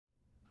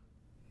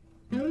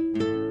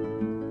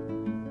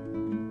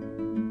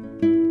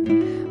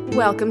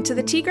Welcome to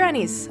the Tea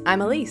Grannies.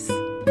 I'm Elise.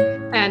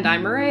 And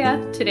I'm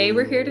Maria. Today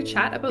we're here to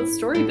chat about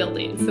story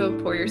building, so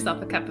pour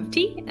yourself a cup of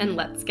tea and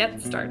let's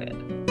get started.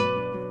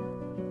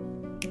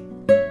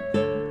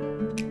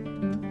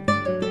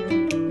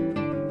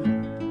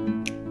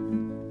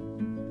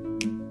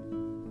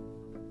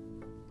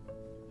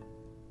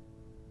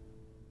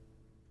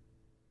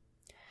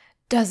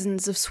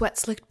 Dozens of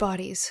sweat-slicked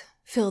bodies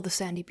fill the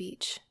sandy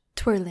beach,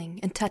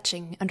 twirling and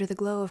touching under the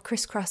glow of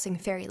crisscrossing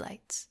fairy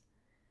lights.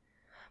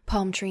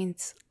 Palm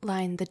trees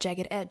line the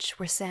jagged edge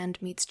where sand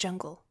meets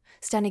jungle,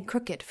 standing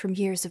crooked from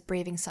years of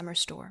braving summer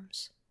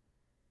storms.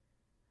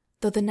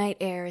 Though the night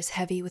air is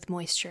heavy with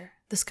moisture,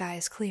 the sky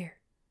is clear.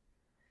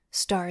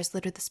 Stars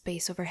litter the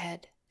space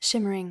overhead,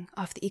 shimmering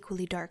off the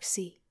equally dark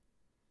sea.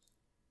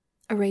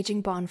 A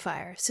raging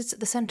bonfire sits at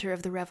the center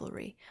of the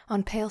revelry,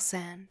 on pale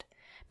sand,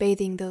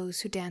 bathing those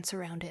who dance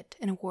around it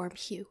in a warm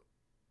hue.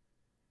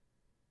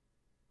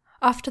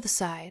 Off to the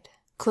side,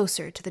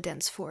 closer to the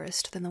dense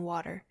forest than the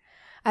water,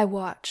 I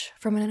watch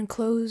from an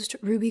enclosed,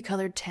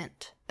 ruby-colored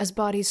tent as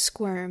bodies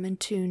squirm and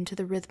tune to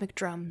the rhythmic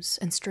drums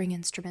and string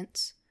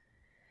instruments.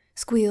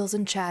 Squeals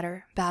and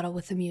chatter battle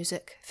with the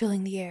music,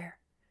 filling the air.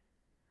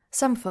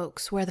 Some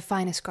folks wear the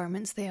finest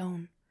garments they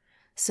own,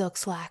 silk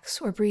slacks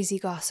or breezy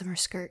gossamer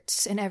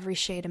skirts in every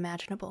shade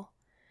imaginable,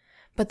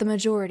 but the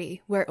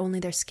majority wear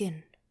only their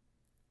skin.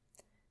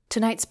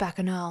 Tonight's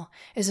bacchanal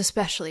is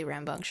especially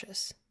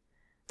rambunctious.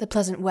 The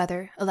pleasant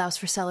weather allows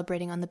for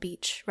celebrating on the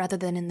beach rather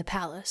than in the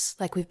palace,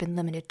 like we've been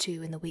limited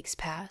to in the weeks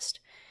past,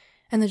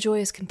 and the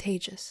joy is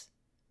contagious.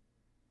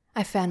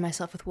 I fan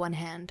myself with one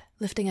hand,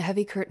 lifting a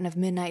heavy curtain of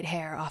midnight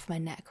hair off my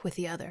neck with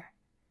the other.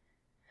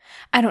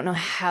 I don't know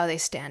how they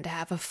stand to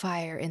have a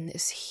fire in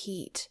this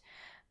heat,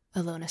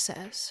 Alona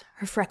says,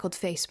 her freckled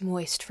face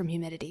moist from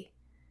humidity.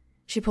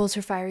 She pulls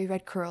her fiery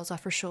red curls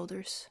off her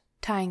shoulders,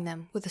 tying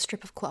them with a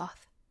strip of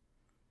cloth.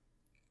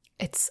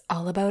 It's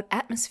all about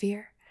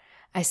atmosphere,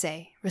 I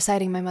say,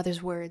 reciting my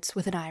mother's words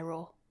with an eye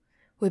roll.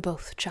 We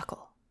both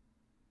chuckle.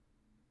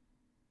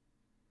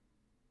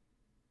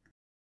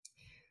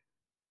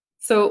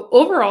 So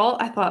overall,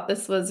 I thought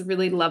this was a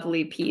really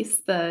lovely piece.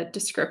 The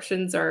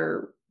descriptions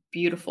are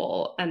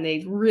beautiful and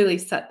they really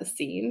set the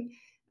scene.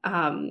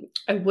 I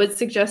would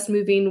suggest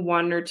moving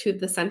one or two of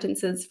the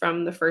sentences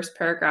from the first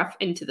paragraph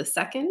into the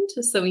second,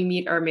 so we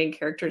meet our main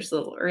characters a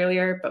little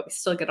earlier, but we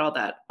still get all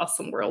that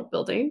awesome world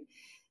building.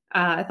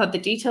 I thought the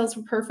details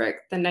were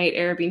perfect, the night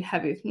air being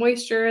heavy with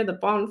moisture, the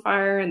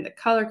bonfire, and the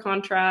color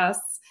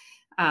contrasts.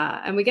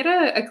 And we get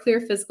a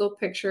clear physical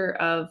picture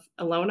of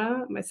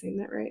Alona. Am I saying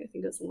that right? I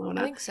think it was Alona.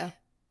 I think so.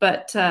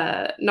 But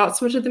not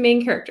so much of the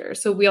main character.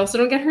 So we also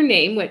don't get her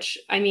name, which,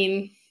 I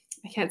mean,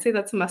 I can't say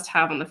that's a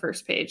must-have on the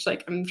first page.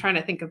 Like, I'm trying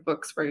to think of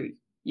books where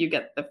you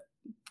get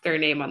their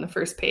name on the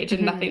first page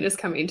and nothing is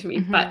coming to me.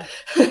 But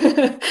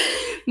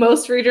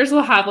most readers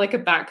will have like a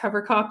back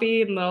cover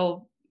copy and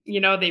they'll,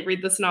 they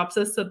read the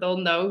synopsis so they'll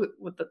know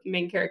what the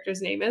main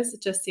character's name is.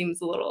 It just seems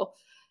a little,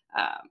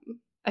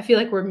 I feel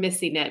like we're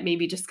missing it,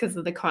 maybe just because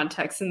of the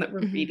context and that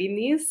we're reading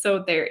these.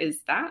 So there is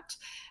that.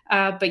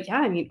 But yeah,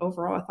 I mean,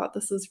 overall, I thought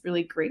this was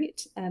really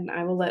great. And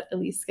I will let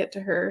Elise get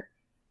to her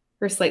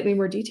slightly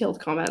more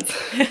detailed comments.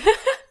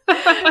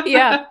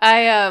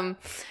 Yeah,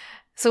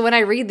 so when I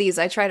read these,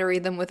 I try to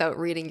read them without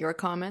reading your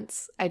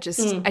comments. I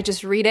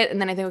just read it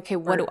and then I think, okay,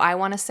 what do I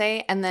want to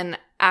say? And then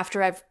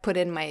after I've put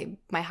in my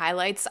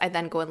highlights, I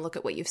then go and look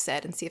at what you've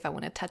said and see if I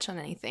want to touch on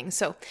anything.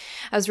 So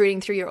I was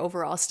reading through your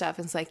overall stuff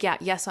and it's like, yeah,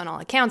 yes, on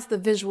all accounts, the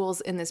visuals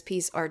in this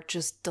piece are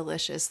just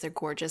delicious. They're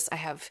gorgeous. I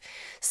have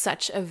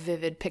such a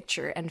vivid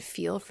picture and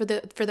feel for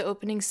the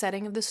opening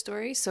setting of the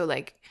story. So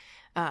like,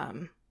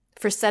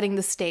 for setting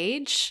the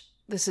stage,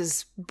 this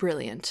is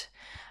brilliant.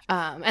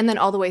 And then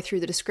all the way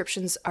through, the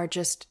descriptions are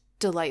just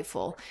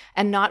delightful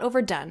and not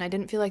overdone. I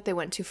didn't feel like they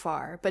went too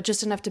far, but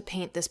just enough to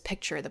paint this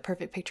picture, the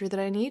perfect picture that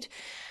I need.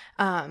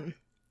 And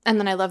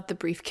then I loved the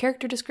brief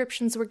character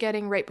descriptions we're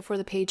getting right before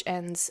the page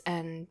ends.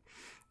 And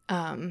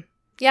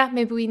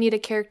maybe we need a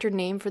character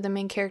name for the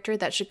main character.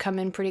 That should come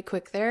in pretty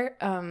quick there.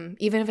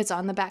 Even if it's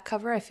on the back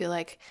cover, I feel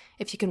like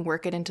if you can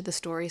work it into the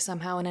story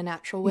somehow in a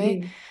natural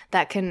way,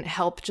 that can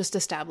help just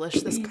establish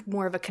this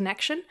more of a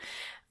connection.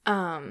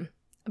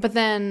 But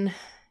then,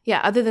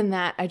 other than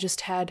that, I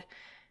just had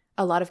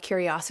a lot of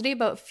curiosity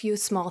about a few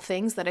small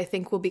things that I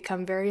think will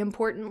become very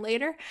important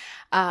later.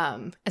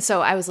 And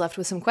so I was left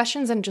with some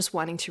questions and just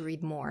wanting to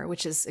read more,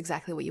 which is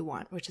exactly what you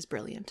want, which is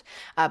brilliant.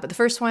 But the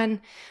first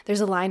one,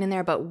 there's a line in there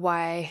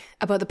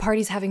about the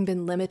parties having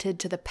been limited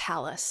to the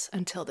palace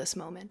until this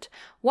moment.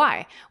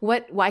 Why?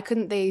 Why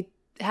couldn't they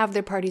have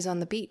their parties on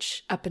the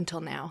beach up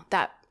until now?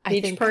 I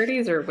think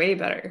parties are way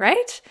better.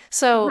 Right?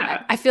 So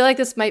yeah. I feel like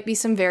this might be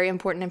some very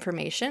important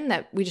information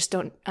that we just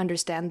don't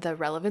understand the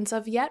relevance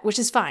of yet, which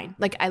is fine.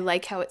 Like, I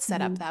like how it's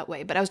set up that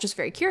way, but I was just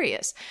very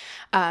curious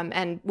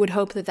and would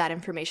hope that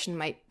information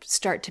might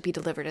start to be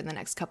delivered in the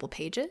next couple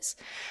pages.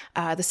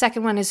 The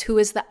second one is, who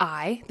is the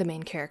I, the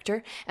main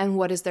character, and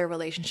what is their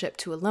relationship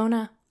to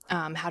Alona?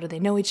 How do they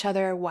know each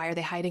other? Why are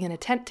they hiding in a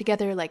tent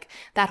together? Like,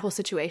 that whole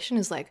situation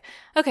is like,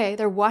 okay,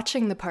 they're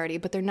watching the party,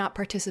 but they're not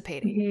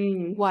participating.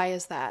 Mm-hmm. Why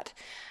is that?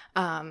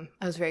 I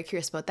was very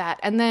curious about that.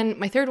 And then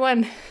my third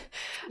one,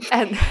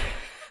 and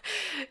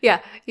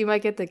yeah, you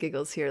might get the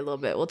giggles here a little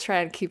bit. We'll try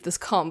and keep this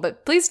calm,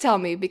 but please tell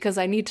me because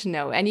I need to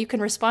know. And you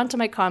can respond to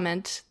my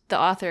comment, the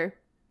author,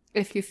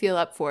 if you feel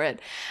up for it,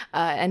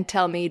 and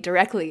tell me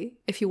directly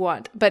if you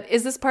want. But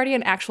is this party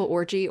an actual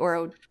orgy or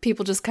are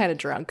people just kind of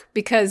drunk?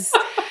 Because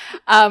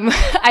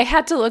I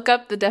had to look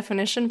up the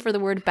definition for the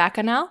word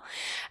bacchanal,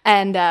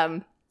 and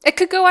it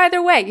could go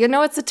either way. You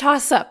know, it's a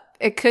toss-up.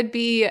 It could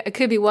be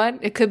one,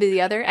 it could be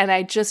the other, and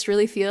I just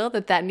really feel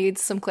that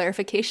needs some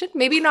clarification.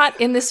 Maybe not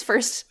in this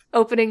first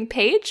opening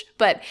page,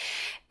 but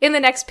in the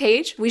next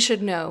page, we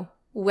should know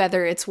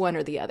whether it's one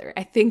or the other.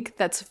 I think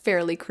that's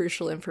fairly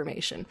crucial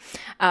information.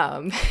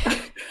 And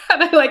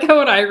I like how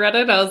when I read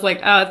it, I was like,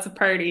 oh, it's a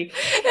party.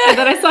 And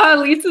then I saw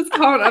Elise's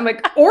comment. I'm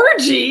like,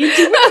 orgy?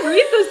 Did we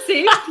read the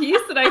same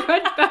piece? And I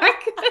went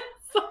back and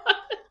saw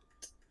it.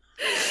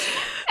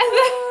 And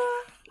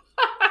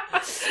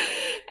then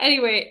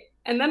anyway,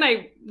 and then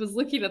I was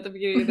looking at the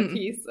beginning of the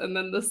piece and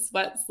then the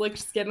sweat slicked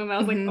skin and I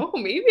was like, oh,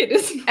 maybe it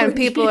is. And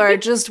people are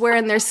just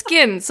wearing their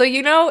skin. So,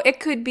 you know, it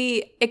could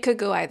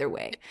go either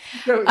way.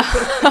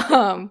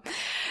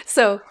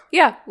 So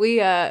yeah,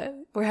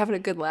 we're having a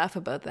good laugh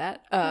about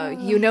that.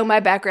 You know my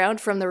background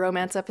from the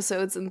romance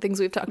episodes and things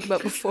we've talked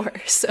about before.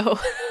 So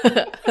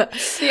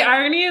the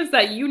irony is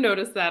that you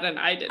noticed that and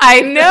I didn't.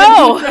 I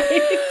know.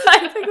 Right?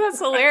 I think that's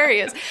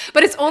hilarious.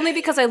 But it's only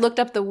because I looked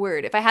up the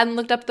word. If I hadn't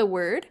looked up the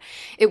word,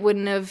 it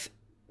wouldn't have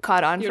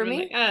caught on for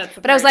me.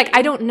 But I was like,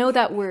 I don't know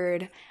that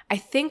word. I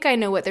think I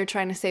know what they're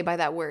trying to say by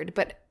that word,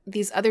 but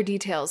these other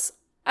details,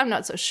 I'm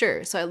not so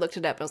sure. So I looked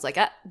it up and I was like,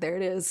 there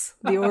it is.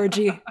 The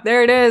orgy.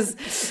 There it is.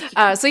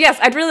 So yes,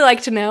 I'd really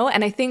like to know.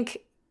 And I think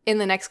in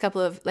the next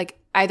couple of, like,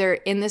 either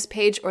in this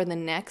page or the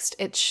next,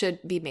 it should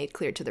be made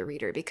clear to the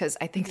reader because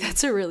I think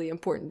that's a really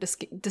important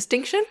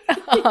distinction.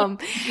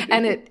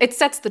 And it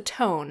sets the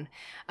tone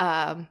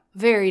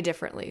very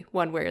differently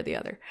one way or the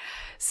other.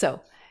 So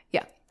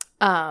yeah.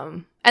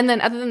 And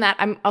then other than that,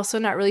 I'm also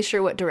not really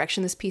sure what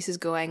direction this piece is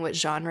going, what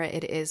genre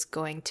it is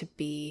going to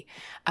be.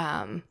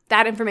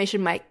 That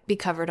information might be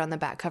covered on the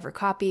back cover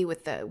copy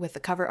with the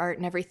cover art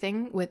and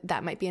everything.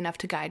 That might be enough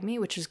to guide me,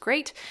 which is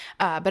great.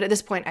 But at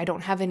this point, I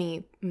don't have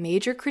any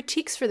major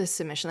critiques for this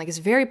submission. Like, it's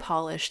very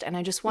polished, and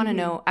I just want to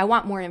know, I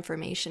want more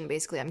information,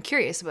 basically. I'm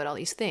curious about all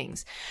these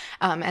things.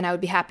 And I would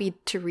be happy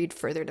to read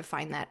further to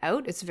find that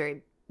out. It's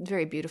very,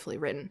 very beautifully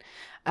written.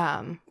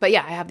 But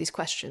yeah, I have these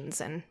questions,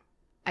 and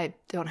I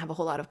don't have a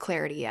whole lot of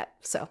clarity yet,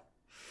 so.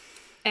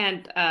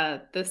 And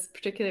this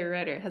particular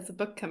writer has a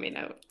book coming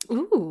out.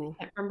 Ooh.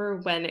 I can't remember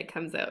when it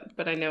comes out,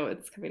 but I know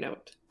it's coming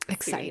out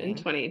exciting in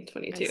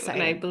 2022.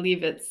 Exciting. And I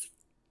believe it's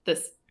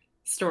this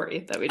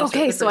story that we just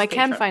okay, so I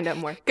can find out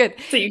more. Good.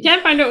 So you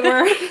can find out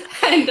more,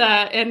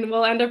 and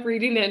we'll end up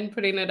reading it and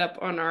putting it up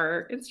on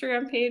our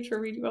Instagram page where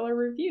we do all our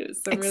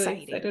reviews. So I'm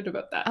really excited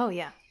about that. Oh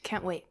yeah,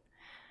 can't wait.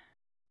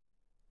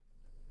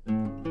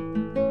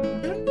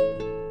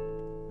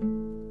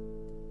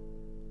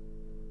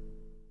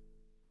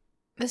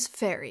 This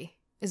fairy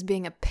is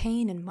being a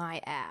pain in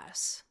my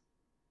ass.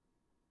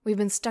 We've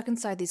been stuck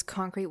inside these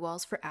concrete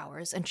walls for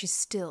hours, and she's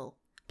still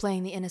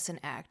playing the innocent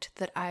act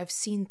that I've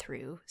seen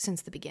through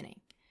since the beginning.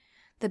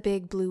 The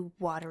big blue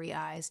watery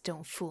eyes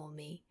don't fool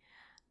me.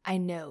 I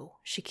know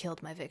she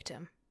killed my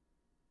victim.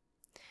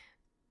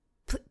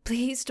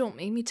 Please don't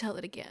make me tell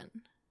it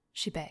again,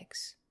 she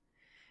begs.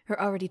 Her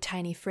already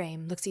tiny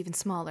frame looks even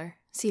smaller,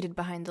 seated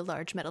behind the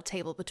large metal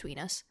table between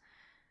us.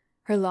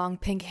 Her long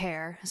pink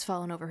hair has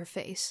fallen over her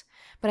face,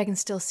 but I can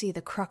still see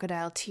the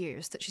crocodile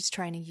tears that she's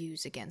trying to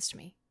use against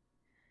me.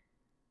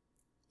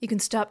 You can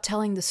stop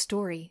telling the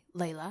story,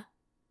 Layla,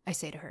 I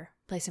say to her,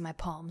 placing my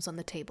palms on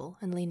the table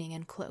and leaning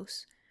in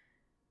close.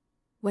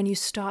 When you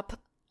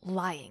stop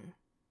lying.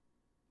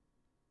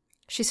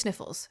 She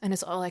sniffles, and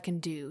it's all I can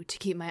do to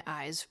keep my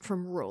eyes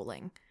from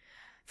rolling.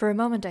 For a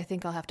moment I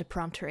think I'll have to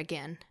prompt her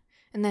again,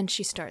 and then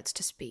she starts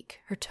to speak,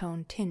 her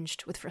tone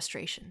tinged with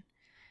frustration.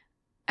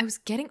 I was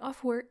getting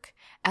off work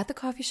at the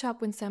coffee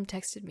shop when Sam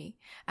texted me,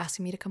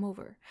 asking me to come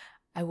over.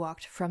 I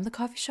walked from the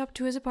coffee shop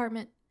to his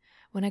apartment.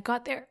 When I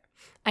got there,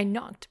 I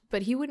knocked,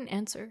 but he wouldn't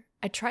answer.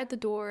 I tried the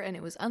door, and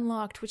it was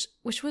unlocked, which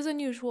was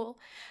unusual.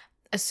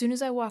 As soon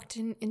as I walked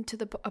into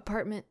the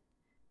apartment,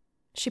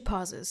 she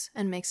pauses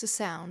and makes a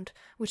sound,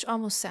 which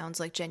almost sounds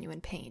like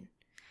genuine pain.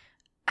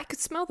 I could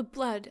smell the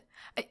blood.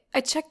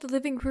 I checked the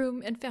living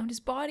room and found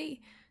his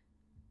body.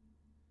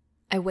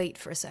 I wait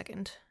for a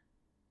second.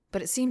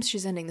 But it seems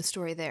she's ending the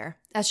story there,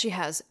 as she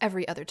has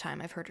every other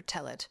time I've heard her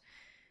tell it.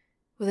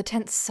 With a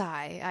tense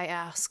sigh, I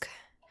ask,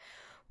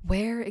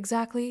 where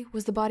exactly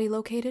was the body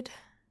located?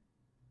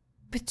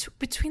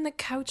 Between the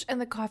couch and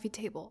the coffee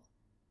table.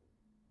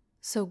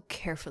 So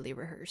carefully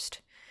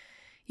rehearsed.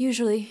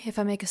 Usually, if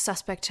I make a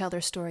suspect tell their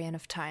story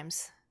enough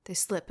times, they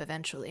slip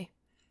eventually.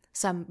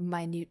 Some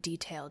minute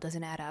detail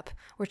doesn't add up,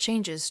 or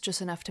changes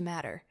just enough to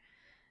matter.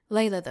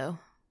 Layla, though,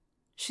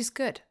 she's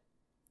good.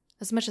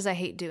 As much as I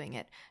hate doing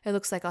it, it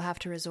looks like I'll have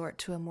to resort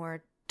to a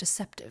more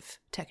deceptive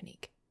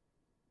technique.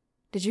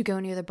 Did you go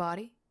near the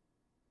body?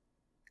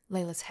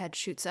 Layla's head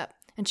shoots up,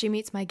 and she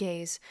meets my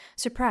gaze,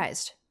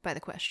 surprised by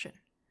the question.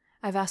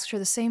 I've asked her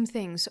the same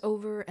things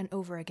over and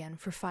over again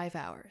for 5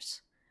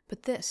 hours,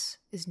 but this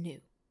is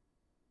new.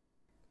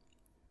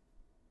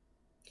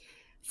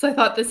 So I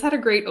thought this had a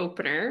great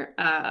opener.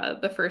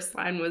 The first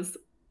line was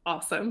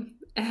awesome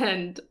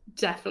and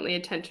definitely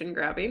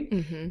attention-grabbing.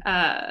 Mm-hmm.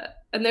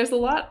 And there's a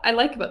lot I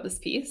like about this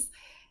piece.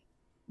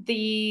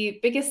 The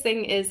biggest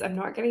thing is I'm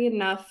not getting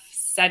enough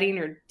setting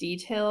or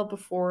detail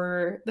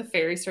before the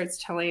fairy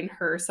starts telling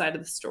her side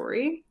of the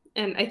story.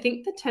 And I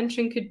think the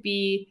tension could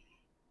be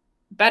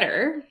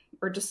better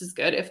or just as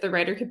good if the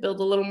writer could build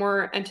a little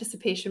more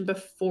anticipation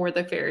before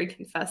the fairy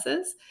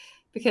confesses.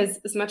 Because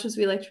as much as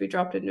we like to be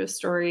dropped into a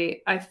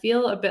story, I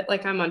feel a bit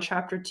like I'm on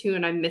chapter 2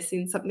 and I'm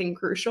missing something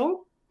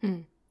crucial.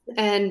 Mm.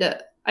 And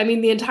I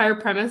mean, the entire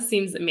premise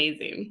seems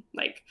amazing.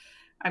 Like,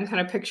 I'm kind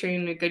of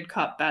picturing a good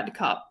cop, bad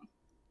cop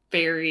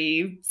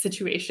fairy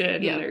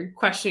situation. Yeah. And they're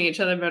questioning each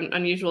other about an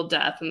unusual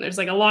death. And there's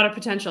like a lot of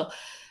potential.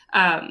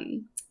 But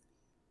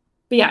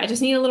yeah, I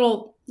just need a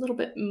little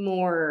bit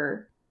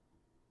more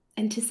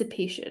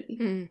anticipation.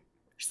 Mm.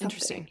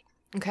 Interesting.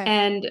 Okay.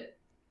 And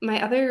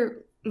my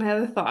other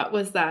thought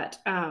was that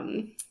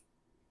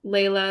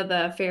Layla,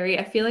 the fairy,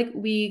 I feel like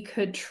we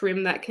could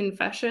trim that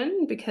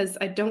confession because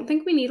I don't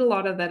think we need a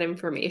lot of that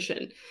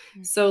information.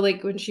 Mm. So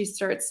like when she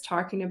starts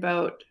talking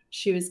about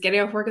she was getting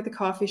off work at the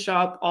coffee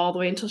shop all the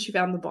way until she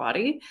found the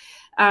body,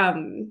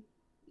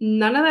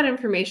 none of that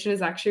information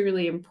is actually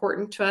really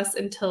important to us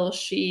until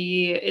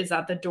she is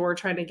at the door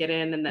trying to get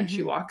in, and then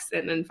she walks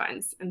in and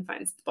finds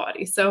the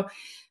body. So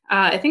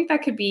I think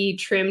that could be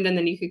trimmed, and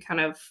then you could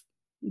kind of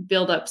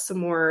build up some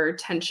more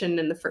tension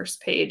in the first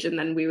page, and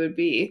then we would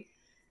be,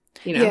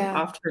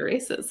 off to the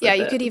races. Yeah,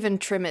 you could even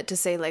trim it to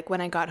say, like,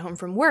 when I got home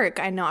from work,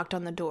 I knocked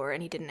on the door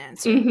and he didn't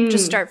answer.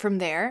 Just start from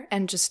there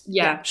and just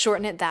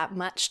shorten it that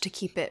much to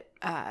keep it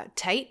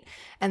tight,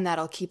 and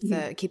that'll keep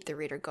the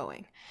reader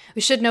going.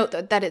 We should note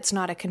that it's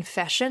not a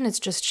confession. It's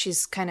just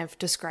she's kind of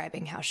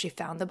describing how she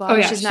found the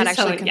body. She's not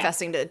actually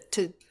confessing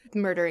to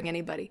murdering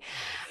anybody.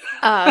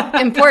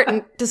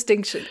 Important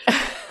distinction.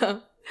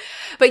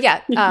 But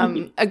yeah,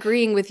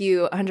 agreeing with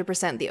you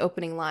 100%, the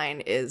opening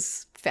line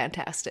is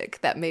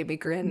fantastic. That made me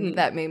grin.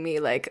 That made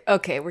me like,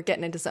 okay, we're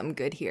getting into something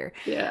good here.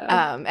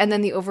 Yeah. And then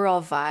the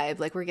overall vibe,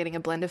 like we're getting a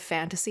blend of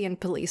fantasy and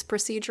police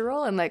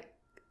procedural, and like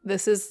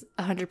this is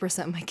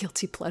 100% my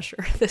guilty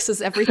pleasure. This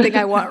is everything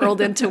I want rolled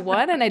into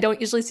one, and I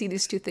don't usually see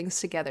these two things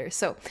together.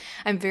 So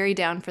I'm very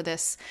down for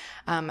this.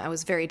 I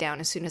was very down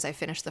as soon as I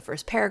finished the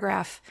first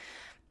paragraph.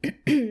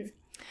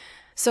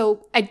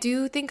 So I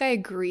do think I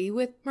agree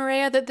with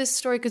Maria that this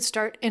story could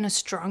start in a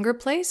stronger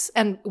place,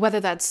 and whether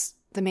that's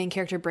the main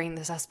character bringing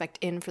this aspect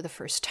in for the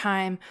first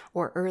time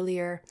or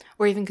earlier,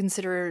 or even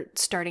consider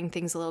starting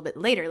things a little bit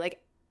later.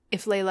 Like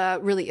if Layla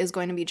really is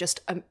going to be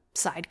just a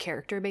side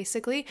character,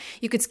 basically,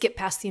 you could skip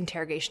past the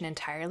interrogation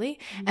entirely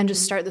and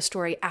just start the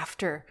story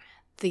after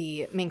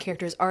the main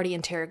character has already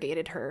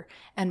interrogated her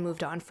and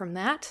moved on from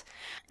that.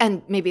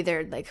 And maybe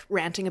they're like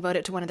ranting about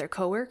it to one of their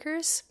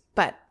coworkers,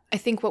 but I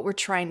think what we're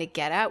trying to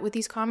get at with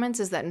these comments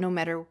is that no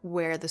matter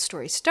where the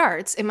story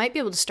starts, it might be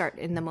able to start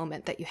in the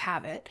moment that you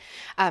have it.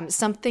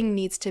 Something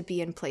needs to be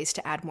in place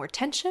to add more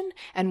tension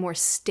and more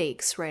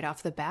stakes right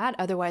off the bat.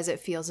 Otherwise, it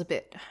feels a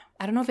bit,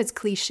 I don't know if it's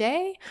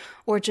cliche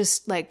or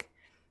just like,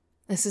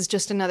 this is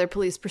just another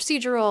police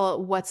procedural.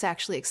 What's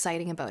actually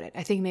exciting about it?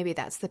 I think maybe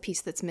that's the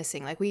piece that's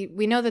missing. Like we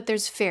know that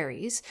there's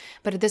fairies,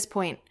 but at this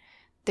point,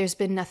 there's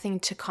been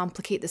nothing to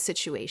complicate the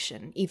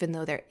situation, even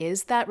though there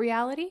is that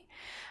reality.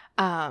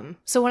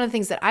 So one of the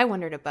things that I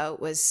wondered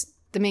about was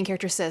the main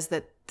character says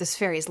that this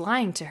fairy is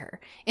lying to her.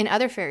 In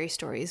other fairy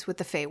stories with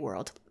the Fae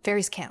world,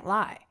 fairies can't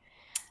lie.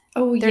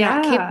 Oh, They're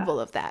not capable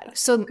of that.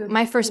 So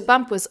my first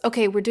bump was,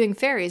 okay, we're doing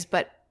fairies,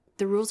 but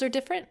the rules are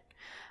different,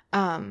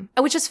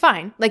 which is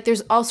fine. Like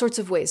there's all sorts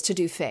of ways to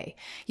do Fae.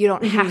 You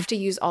don't have to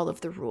use all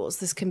of the rules.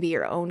 This can be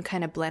your own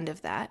kind of blend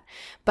of that.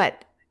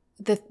 But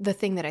the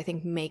thing that I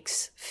think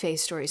makes Fae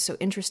stories so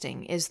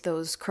interesting is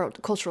those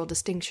cultural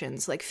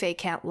distinctions. Like Fae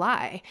can't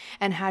lie,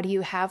 and how do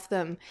you have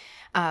them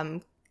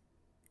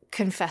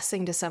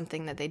confessing to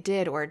something that they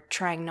did, or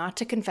trying not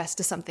to confess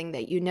to something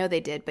that you know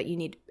they did but you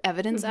need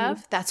evidence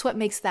of? That's what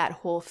makes that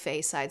whole Fae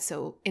side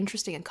so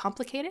interesting and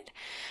complicated.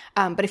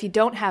 But if you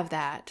don't have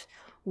that,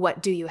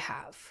 what do you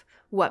have?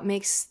 What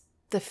makes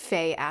the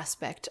Fae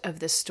aspect of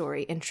this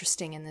story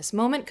interesting in this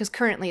moment? Because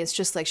currently it's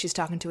just like she's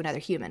talking to another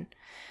human.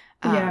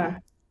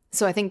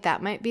 So I think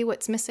that might be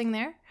what's missing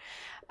there.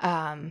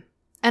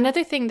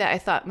 Another thing that I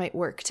thought might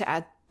work to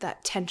add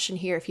that tension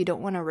here, if you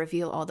don't want to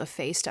reveal all the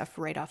Fae stuff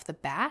right off the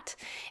bat,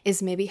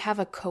 is maybe have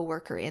a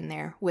coworker in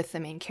there with the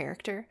main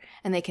character,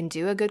 and they can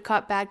do a good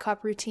cop, bad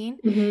cop routine.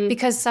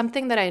 Because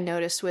something that I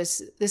noticed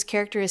was this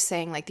character is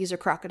saying, like, these are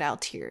crocodile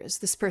tears.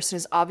 This person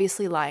is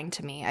obviously lying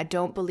to me. I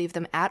don't believe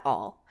them at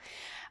all.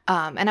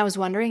 And I was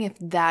wondering if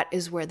that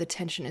is where the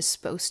tension is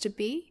supposed to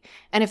be.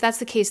 And if that's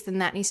the case, then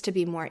that needs to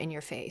be more in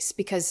your face,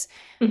 because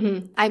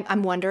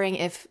I'm wondering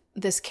if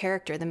this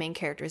character, the main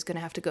character, is going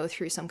to have to go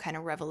through some kind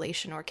of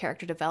revelation or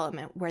character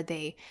development where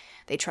they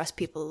trust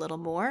people a little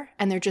more,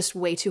 and they're just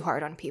way too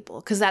hard on people.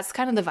 Because that's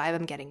kind of the vibe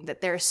I'm getting,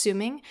 that they're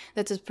assuming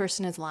that this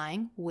person is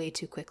lying way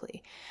too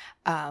quickly.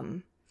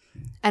 And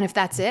if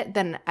that's it,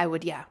 then I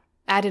would,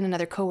 add in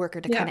another coworker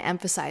to kind of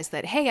emphasize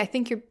that, hey, I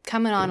think you're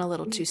coming on a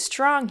little too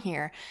strong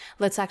here.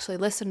 Let's actually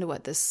listen to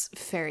what this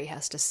fairy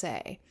has to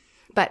say.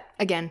 But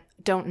again,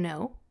 don't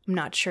know. I'm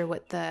not sure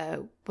what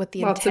the Lots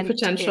intent of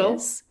potential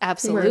is.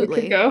 Absolutely.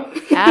 Where it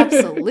could go.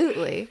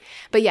 Absolutely.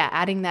 But yeah,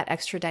 adding that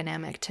extra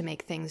dynamic to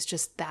make things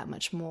just that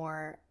much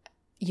more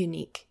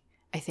unique,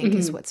 I think,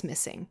 is what's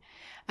missing.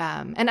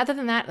 And other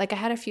than that, like, I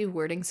had a few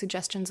wording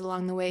suggestions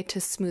along the way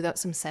to smooth out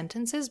some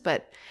sentences,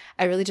 but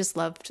I really just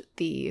loved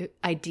the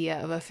idea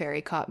of a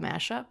fairy cop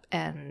mashup,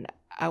 and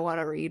I want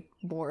to read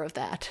more of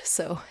that.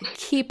 So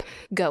keep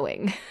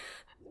going.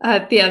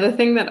 The other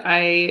thing that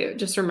I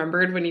just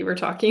remembered when you were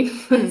talking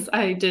was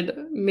I did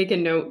make a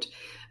note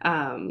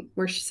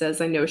where she says,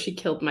 "I know she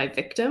killed my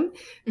victim."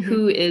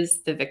 Who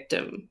is the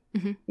victim?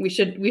 We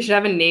should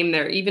have a name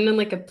there, even in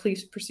like a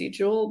police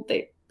procedural.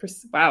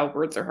 Wow,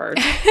 words are hard.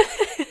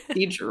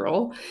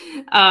 Procedural.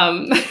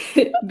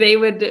 They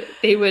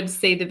would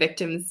say the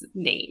victim's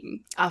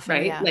name, often,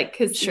 right? Yeah. Like,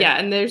 because Sure.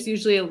 and there's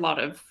usually a lot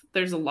of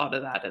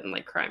that in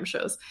like crime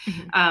shows.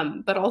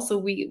 But also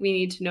we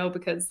need to know,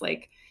 because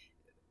like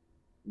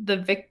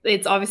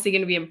it's obviously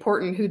going to be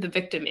important who the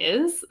victim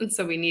is, and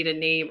so we need a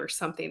name or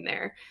something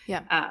there.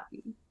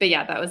 But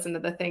yeah, that was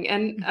another thing.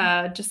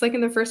 And just like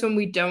in the first one,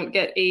 we don't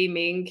get a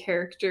main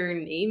character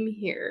name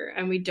here,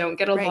 and we don't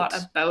get a lot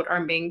about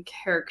our main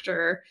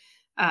character.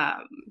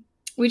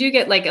 We do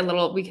get like a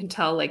little, we can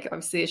tell, like,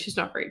 obviously she's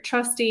not very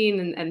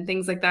trusting and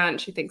things like that,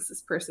 and she thinks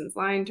this person's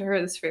lying to her,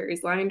 this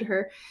fairy's lying to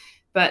her,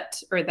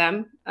 or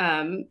them.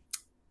 And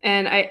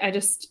I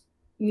just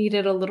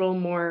needed a little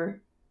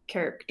more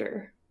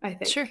character, I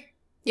think. Sure.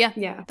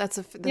 Yeah. That's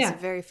a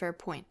very fair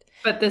point.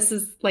 But this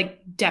is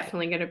like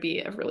definitely going to be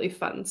a really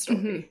fun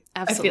story. Absolutely.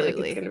 I feel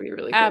like it's going to be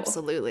really cool.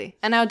 Absolutely.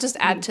 And I'll just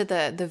add to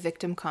the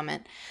victim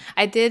comment.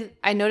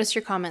 I noticed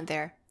your comment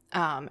there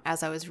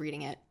as I was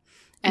reading it.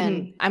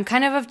 And I'm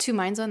kind of two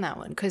minds on that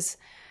one, because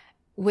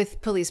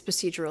with police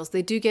procedurals,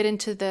 they do get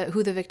into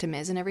who the victim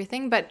is and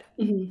everything, but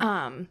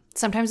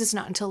sometimes it's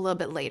not until a little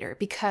bit later,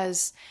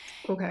 because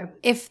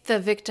if the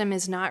victim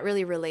is not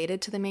really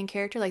related to the main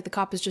character, like the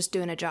cop is just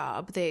doing a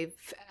job, they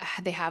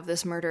have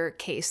this murder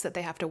case that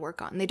they have to work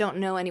on. They don't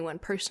know anyone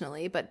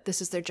personally, but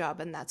this is their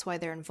job and that's why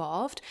they're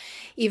involved.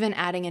 Even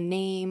adding a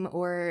name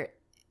or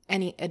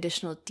any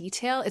additional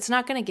detail, it's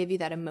not going to give you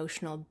that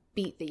emotional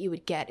beat that you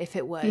would get if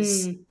it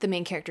was the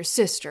main character's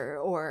sister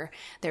or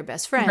their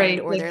best friend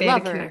or like their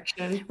lover,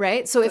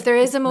 right? So if there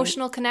is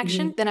emotional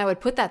connection, then I would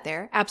put that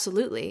there.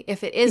 Absolutely.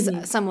 If it is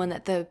someone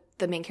that the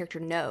main character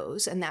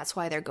knows, and that's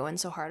why they're going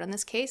so hard on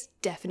this case,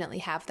 definitely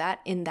have that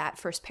in that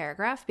first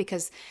paragraph,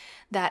 because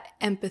that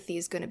empathy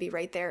is going to be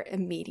right there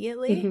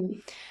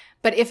immediately.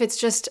 But if it's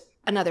just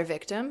another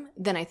victim,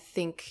 then I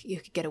think you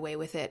could get away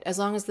with it as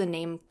long as the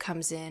name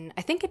comes in.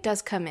 I think it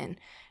does come in,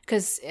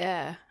 because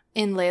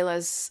in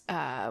Layla's,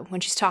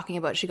 when she's talking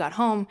about she got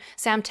home,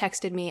 Sam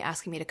texted me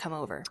asking me to come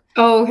over.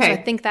 Oh, okay. So I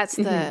think that's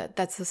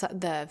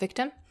the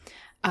victim.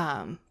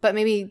 But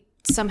maybe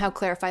somehow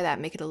clarify that,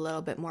 make it a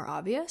little bit more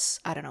obvious.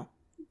 I don't know.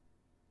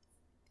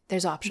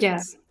 There's options.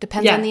 Yeah.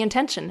 Depends on the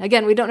intention.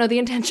 Again, we don't know the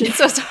intention,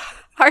 so it's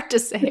hard to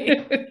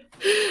say.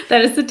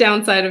 That is the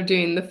downside of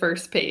doing the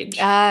first page.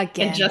 Again.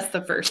 And just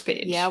the first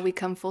page. Yeah, we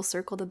come full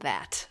circle to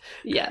that.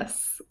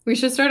 Yes. We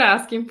should start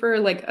asking for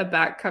like a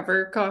back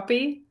cover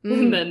copy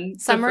and then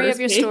summary of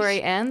your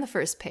story and the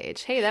first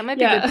page. Hey, that might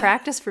be good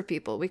practice for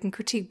people. We can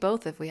critique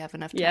both if we have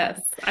enough time.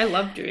 Yes. I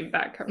love doing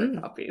back cover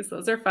copies.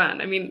 Those are fun.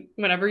 I mean,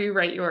 whenever you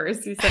write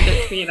yours, you send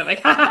it to me and I'm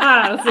like,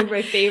 that's like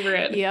my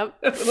favorite. Yep.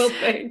 Little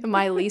thing.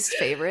 My least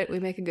favorite. We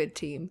make a good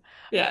team.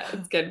 Yeah,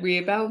 it's good. We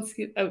balance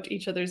out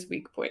each other's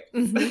weak points.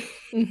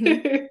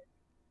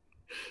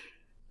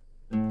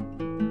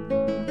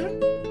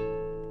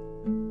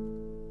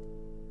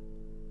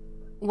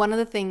 One of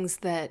the things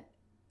that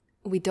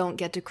we don't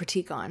get to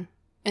critique on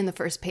in the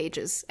first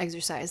pages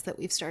exercise that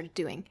we've started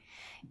doing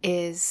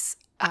is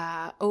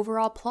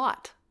overall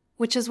plot,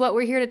 which is what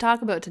we're here to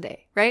talk about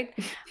today, right?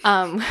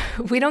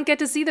 We don't get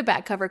to see the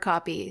back cover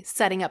copy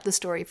setting up the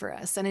story for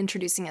us and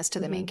introducing us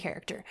to the main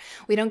character.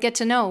 We don't get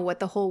to know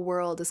what the whole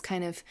world is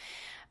kind of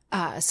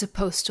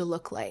supposed to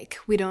look like.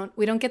 We don't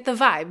get the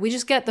vibe. We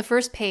just get the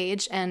first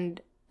page,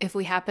 and if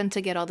we happen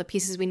to get all the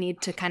pieces we need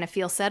to kind of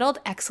feel settled,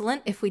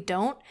 excellent. If we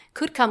don't,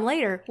 could come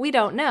later. We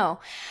don't know.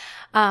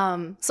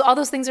 So all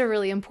those things are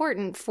really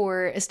important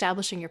for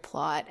establishing your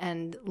plot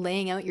and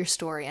laying out your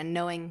story and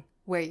knowing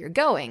where you're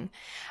going.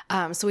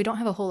 So we don't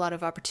have a whole lot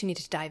of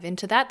opportunity to dive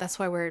into that. That's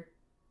why we're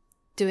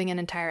doing an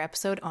entire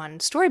episode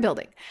on story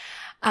building.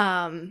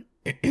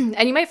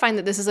 And you might find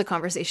that this is a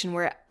conversation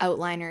where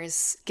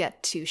outliners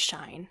get to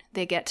shine.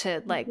 They get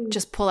to like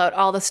just pull out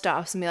all the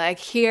stops and be like,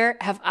 here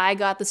have I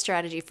got the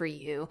strategy for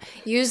you.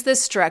 Use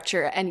this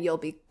structure and you'll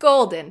be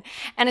golden.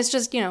 And it's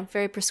just,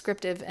 very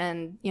prescriptive,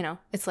 and,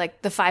 it's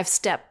like the 5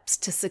 steps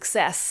to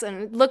success,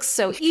 and it looks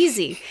so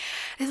easy.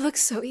 It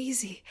looks so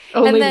easy.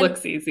 Only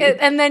looks easy.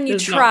 And then you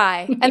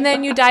try. And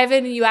then you dive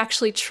in and you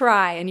actually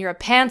try, and you're a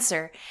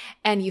pantser,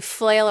 and you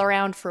flail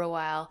around for a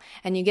while,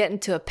 and you get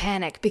into a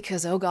panic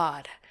because, oh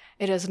God,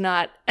 it is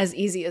not as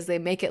easy as they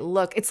make it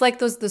look. It's like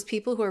those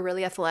people who are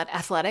really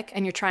athletic,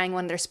 and you're trying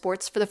one of their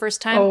sports for the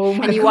first time,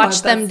 and you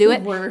watch them do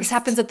it. This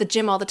happens at the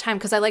gym all the time,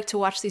 because I like to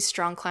watch these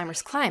strong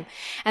climbers climb.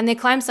 And they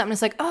climb something,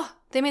 it's like, oh,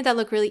 they made that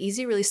look really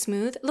easy, really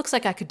smooth. It looks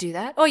like I could do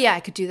that. Oh yeah, I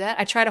could do that.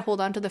 I try to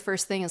hold on to the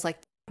first thing. It's like,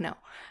 no.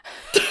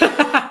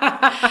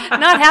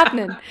 Not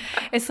happening.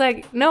 It's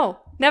like, no.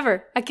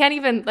 Never. I can't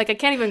even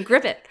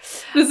grip it.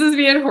 This is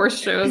me at horse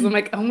shows. I'm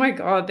like, oh my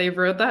God, they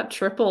rode that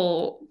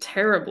triple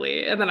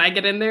terribly. And then I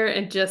get in there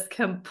and just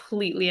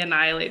completely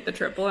annihilate the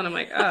triple. And I'm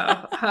like,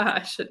 oh,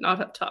 I should not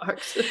have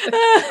talked.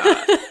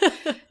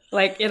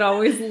 Like, it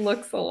always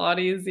looks a lot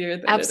easier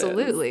than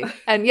Absolutely. It is.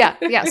 And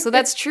yeah. So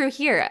that's true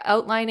here.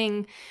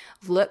 Outlining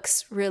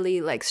looks really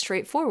like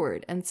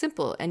straightforward and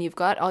simple, and you've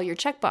got all your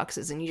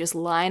checkboxes and you just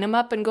line them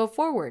up and go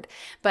forward.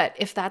 But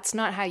if that's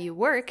not how you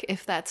work,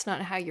 if that's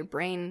not how your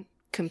brain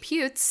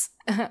computes,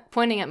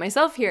 pointing at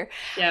myself here,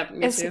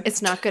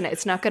 it's not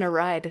gonna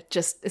ride,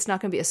 it's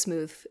not gonna be a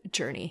smooth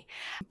journey.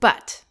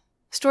 But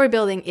story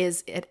building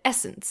is at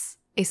essence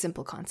a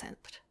simple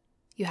concept.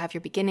 You have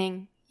your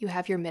beginning, you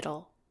have your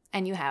middle,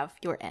 and you have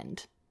your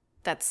end.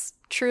 That's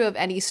true of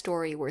any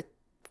story worth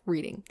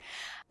reading.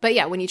 But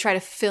yeah, when you try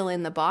to fill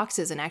in the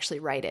boxes and actually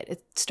write it,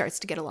 it starts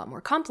to get a lot more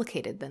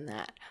complicated than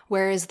that.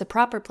 Where is the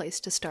proper place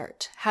to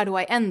start? How do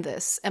I end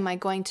this? Am I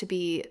going to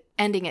be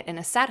ending it in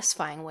a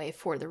satisfying way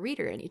for the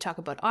reader? And you talk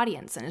about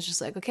audience, and it's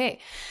just like, okay,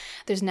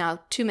 there's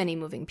now too many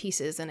moving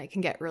pieces, and it can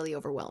get really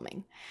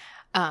overwhelming.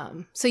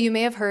 So you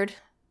may have heard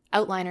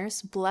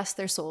outliners, bless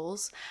their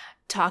souls,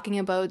 talking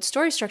about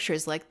story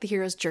structures like the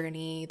hero's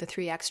journey, the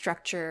 3-act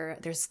structure.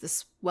 There's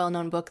this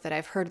well-known book that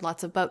I've heard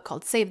lots about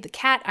called Save the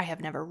Cat. I have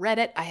never read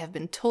it. I have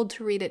been told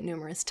to read it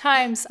numerous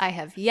times. I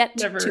have yet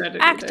to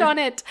act on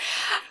it.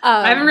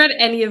 I haven't read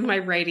any of my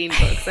writing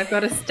books. I've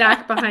got a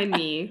stack behind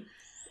me,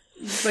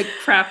 like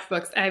craft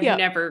books. I've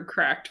never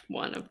cracked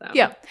one of them.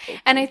 Yeah.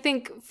 And I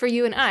think for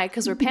you and I,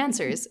 because we're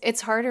pantsers, it's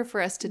harder for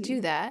us to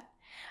do that.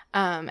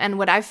 And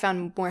what I've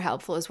found more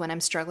helpful is when I'm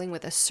struggling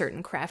with a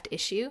certain craft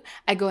issue,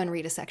 I go and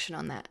read a section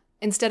on that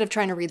instead of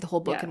trying to read the whole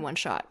book in one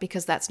shot,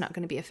 because that's not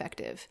going to be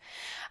effective.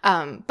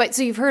 But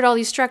so you've heard all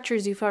these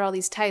structures, you've heard all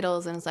these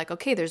titles, and it's like,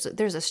 okay, there's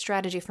a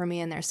strategy for me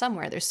in there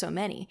somewhere. There's so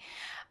many.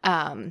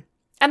 And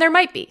there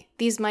might be.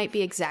 These might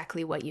be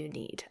exactly what you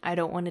need. I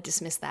don't want to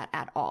dismiss that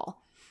at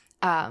all.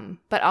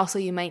 But also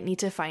you might need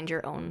to find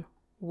your own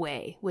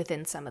way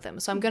within some of them.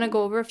 So I'm going to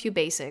go over a few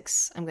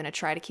basics. I'm going to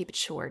try to keep it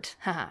short.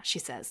 Haha, she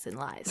says and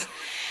lies.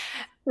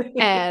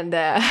 And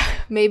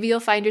maybe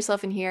you'll find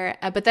yourself in here.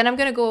 But then I'm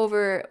going to go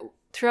over,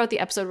 throughout the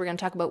episode, we're going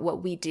to talk about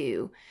what we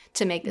do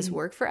to make this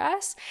work for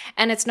us.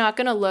 And it's not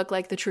going to look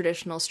like the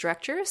traditional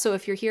structure. So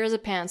if you're here as a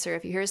pantser,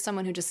 if you're here as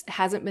someone who just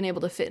hasn't been able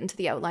to fit into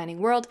the outlining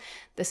world,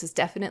 this is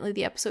definitely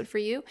the episode for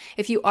you.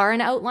 If you are an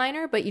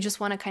outliner, but you just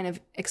want to kind of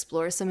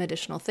explore some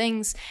additional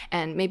things,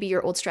 and maybe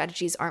your old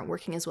strategies aren't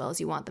working as well as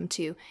you want them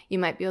to, you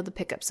might be able to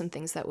pick up some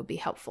things that would be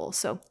helpful.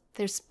 So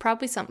there's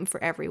probably something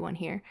for everyone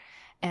here.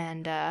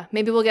 And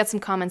maybe we'll get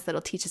some comments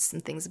that'll teach us some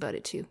things about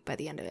it too by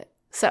the end of it.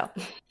 So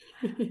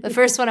the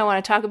first one I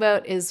want to talk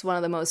about is one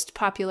of the most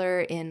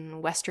popular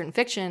in Western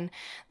fiction,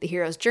 The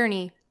Hero's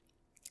Journey.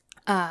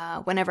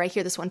 Whenever I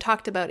hear this one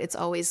talked about, it's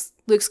always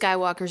Luke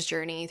Skywalker's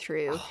journey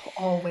through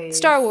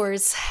Star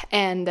Wars.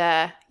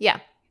 And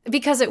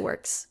because it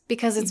works,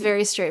 because it's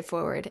very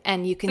straightforward,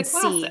 and you can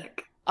see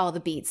all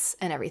the beats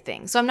and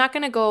everything. So I'm not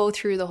going to go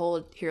through the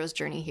whole hero's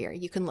journey here.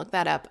 You can look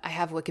that up. I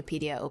have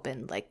Wikipedia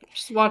open.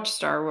 Just watch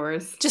Star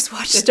Wars. Just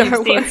watch Star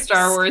Wars. You've seen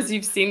Star Wars.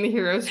 You've seen the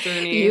hero's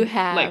journey. You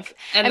have.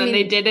 And then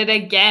they did it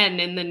again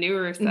in the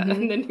newer set,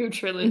 in the new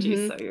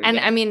trilogy. So you're good.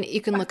 I mean,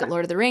 you can look at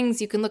Lord of the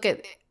Rings. You can look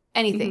at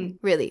anything,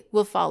 really.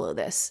 We'll follow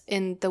this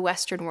in the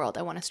Western world.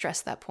 I want to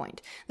stress that point.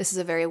 This is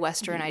a very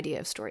Western idea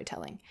of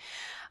storytelling.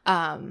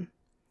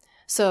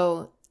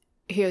 So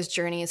hero's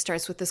journey, it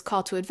starts with this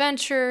call to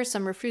adventure,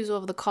 some refusal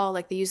of the call.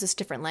 Like, they use this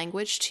different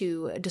language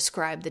to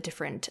describe the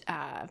different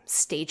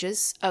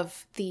stages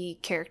of the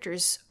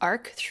character's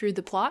arc through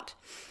the plot.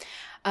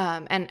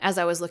 And as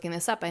I was looking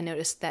this up, I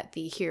noticed that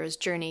the hero's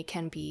journey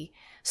can be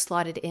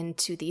slotted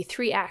into the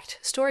 3-act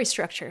story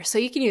structure. So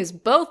you can use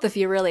both if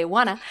you really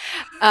want to.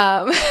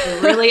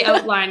 Really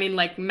outlining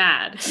like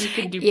mad. You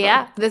can do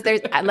both.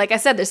 There's, like I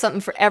said, there's something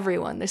for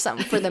everyone. There's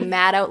something for the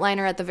mad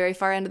outliner at the very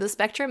far end of the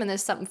spectrum, and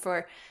there's something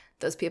for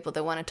those people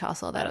that want to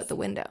toss all that out the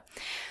window.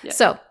 Yeah.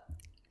 So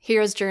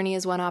Hero's journey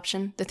is one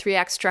option. The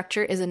 3-act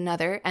structure is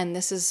another, and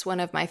this is one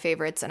of my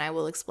favorites, and I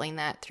will explain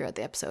that throughout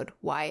the episode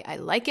why I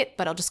like it,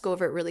 but I'll just go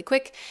over it really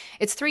quick.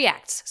 It's 3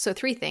 acts, so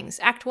 3 things.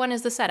 Act 1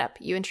 is the setup.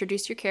 You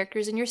introduce your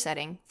characters and your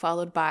setting,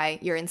 followed by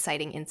your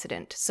inciting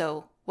incident.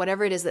 So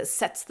whatever it is that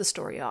sets the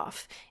story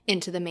off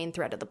into the main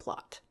thread of the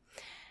plot.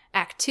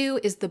 Act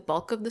 2 is the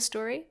bulk of the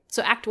story.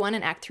 So Act 1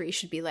 and Act 3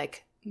 should be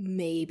like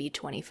maybe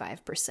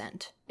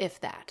 25%, if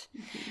that.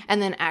 Mm-hmm.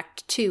 And then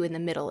Act 2 in the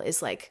middle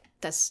is like,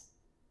 that's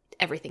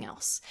everything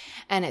else.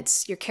 And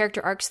it's your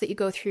character arcs that you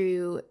go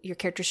through. Your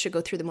characters should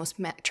go through the most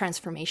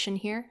transformation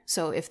here.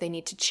 So if they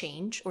need to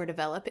change or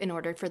develop in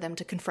order for them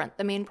to confront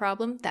the main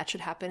problem, that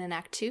should happen in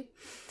Act 2.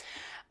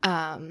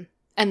 And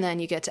then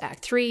you get to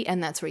Act 3,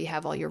 and that's where you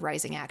have all your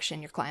rising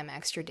action, your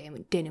climax, your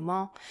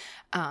denouement,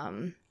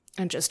 and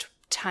just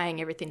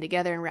tying everything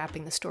together and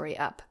wrapping the story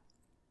up.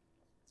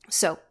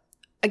 So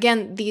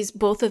again,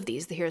 both of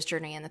these, the hero's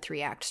journey and the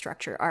 3-act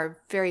structure, are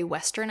very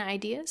Western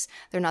ideas.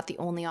 They're not the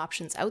only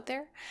options out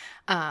there.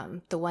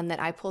 The one that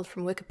I pulled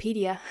from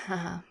Wikipedia,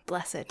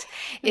 bless it,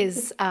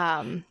 is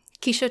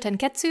Kisho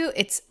Tenketsu.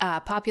 It's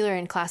popular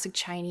in classic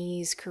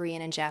Chinese,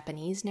 Korean, and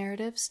Japanese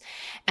narratives,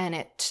 and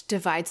it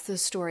divides the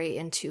story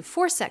into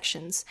 4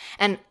 sections.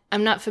 And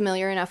I'm not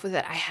familiar enough with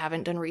it. I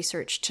haven't done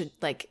research to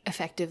like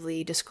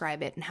effectively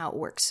describe it and how it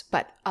works,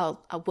 but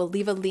we'll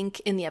leave a link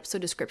in the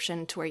episode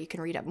description to where you can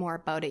read up more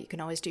about it. You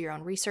can always do your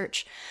own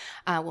research.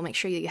 We'll make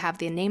sure you have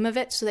the name of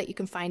it so that you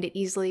can find it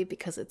easily,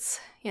 because it's,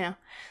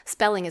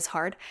 spelling is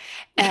hard.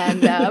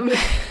 And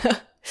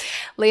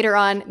later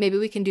on, maybe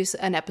we can do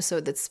an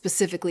episode that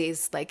specifically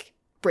is like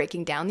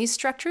breaking down these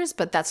structures,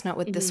 but that's not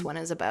what this one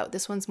is about.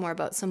 This one's more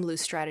about some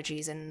loose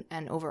strategies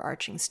and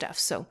overarching stuff.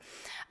 So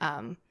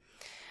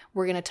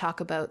we're going to talk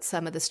about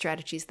some of the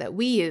strategies that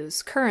we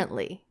use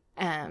currently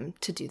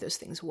to do those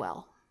things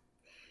well.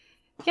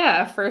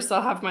 Yeah, first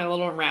I'll have my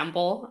little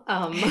ramble,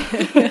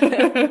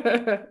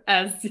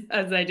 as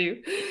I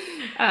do.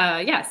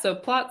 So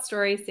plot,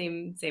 story,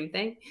 same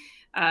thing.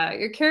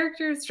 Your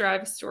characters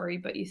drive a story,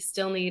 but you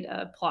still need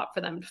a plot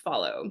for them to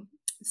follow.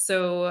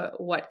 So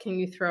what can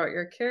you throw at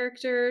your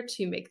character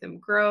to make them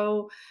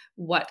grow?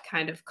 What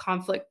kind of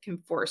conflict can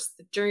force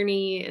the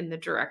journey in the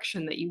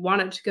direction that you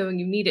want it to go and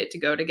you need it to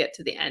go to get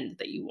to the end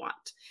that you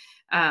want?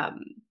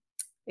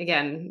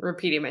 Again,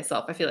 repeating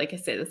myself, I feel like I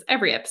say this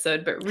every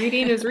episode, but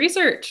reading is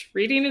research.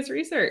 Reading is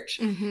research.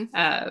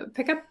 Mm-hmm.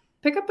 Pick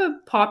up a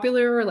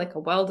popular or like a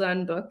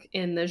well-done book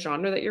in the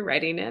genre that you're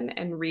writing in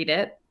and read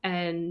it,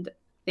 and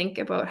think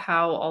about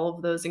how all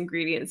of those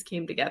ingredients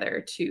came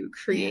together to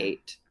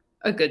create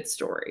a good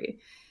story.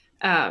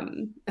 I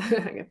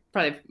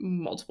probably have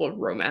multiple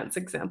romance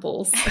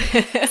examples.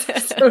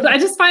 So I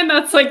just find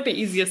that's like the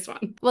easiest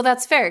one. Well,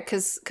 that's fair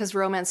because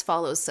romance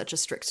follows such a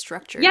strict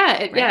structure.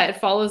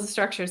 It follows a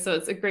structure. So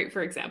it's great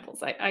for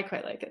examples. I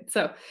quite like it.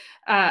 So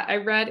I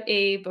read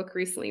a book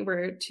recently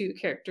where 2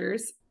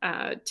 characters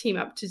team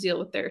up to deal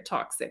with their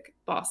toxic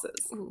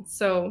bosses. Ooh.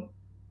 So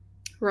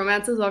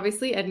romance is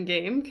obviously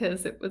endgame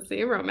because it was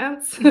the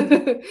romance.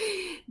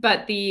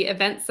 But the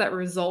events that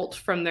result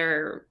from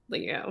their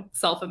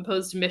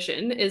self-imposed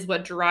mission is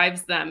what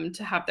drives them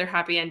to have their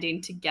happy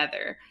ending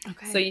together.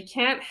 Okay. So you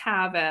can't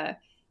have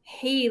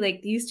hey,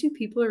 like these 2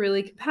 people are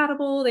really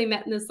compatible. They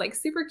met in this like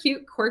super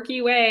cute,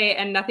 quirky way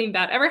and nothing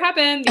bad ever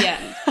happened. The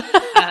end.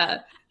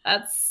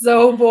 That's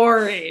so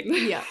boring.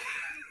 Yeah.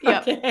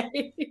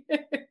 Okay.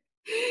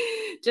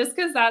 Just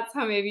because that's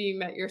how maybe you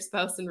met your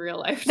spouse in real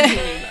life doesn't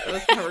mean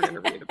that's how we're going to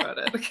read about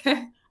it.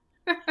 Okay.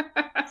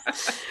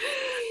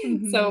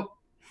 So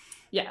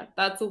yeah,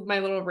 that's my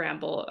little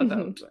ramble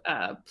about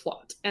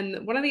plot.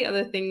 And one of the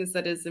other things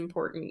that is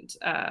important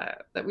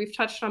that we've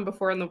touched on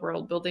before in the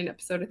world building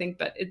episode, I think,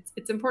 but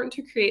it's important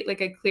to create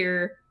like a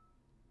clear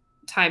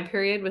time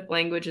period with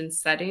language and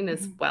setting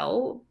as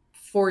well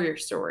for your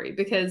story,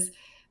 because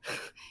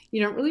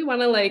you don't really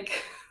want to like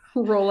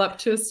roll up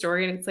to a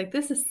story and it's like,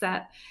 this is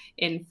set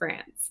in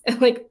France,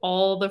 and like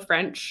all the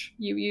French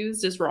you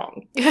used is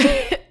wrong.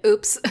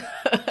 Oops.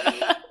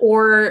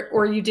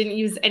 or you didn't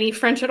use any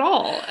French at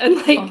all, and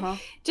like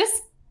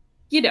just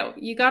you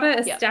got to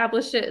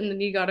establish it, and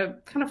then you got to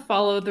kind of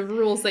follow the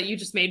rules that you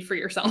just made for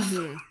yourself.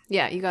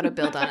 Yeah, you got to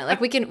build on it. Like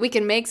we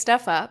can make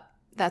stuff up.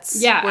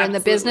 We're in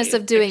the business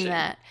of doing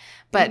that.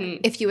 But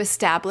if you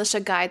establish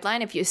a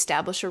guideline, if you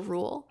establish a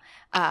rule,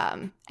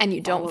 and you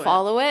don't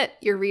follow it,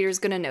 your reader's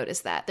going to notice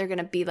that. They're going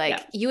to be like,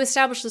 you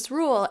established this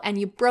rule and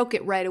you broke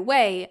it right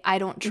away. I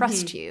don't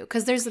trust you.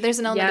 Because there's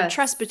an element of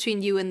trust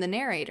between you and the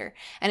narrator.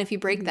 And if you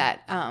break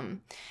that,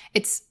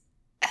 it's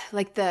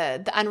like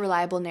the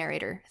unreliable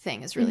narrator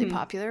thing is really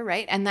popular,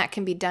 right? And that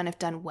can be done if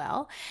done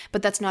well.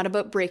 But that's not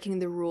about breaking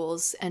the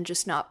rules and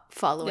just not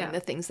following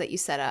the things that you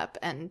set up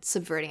and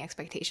subverting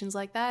expectations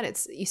like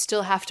that. You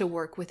still have to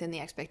work within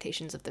the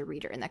expectations of the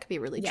reader, and that can be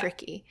really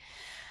tricky.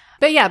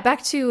 But yeah,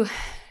 back to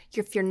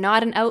if you're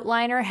not an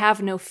outliner,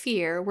 have no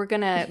fear. We're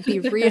going to be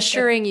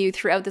reassuring you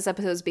throughout this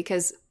episode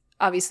because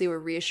obviously we're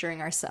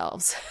reassuring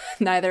ourselves.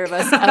 Neither of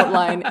us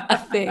outline a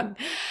thing.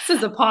 This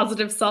is a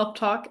positive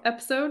self-talk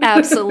episode.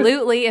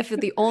 Absolutely. If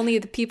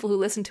the people who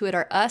listen to it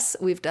are us,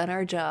 we've done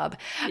our job.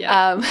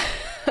 Yeah.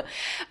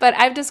 But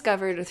I've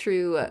discovered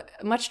through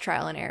much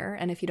trial and error,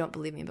 and if you don't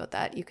believe me about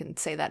that, you can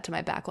say that to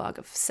my backlog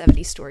of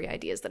 70 story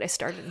ideas that I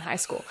started in high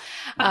school.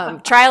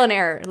 Trial and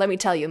error, let me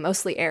tell you,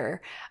 mostly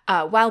error.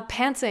 While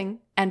pantsing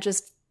and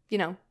just,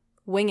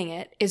 winging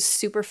it is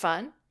super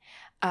fun.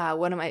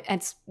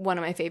 It's one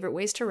of my favorite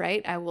ways to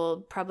write. I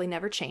will probably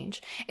never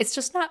change. It's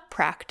just not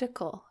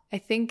practical. I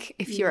think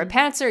if you're a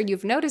pantser,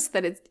 you've noticed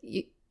that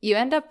you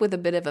end up with a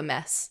bit of a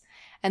mess,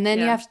 and then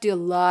you have to do a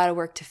lot of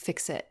work to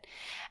fix it.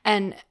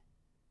 And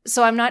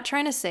so I'm not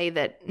trying to say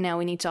that now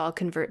we need to all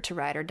convert to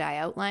ride or die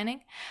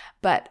outlining,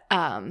 but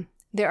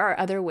there are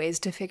other ways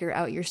to figure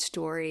out your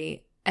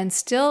story and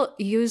still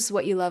use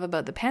what you love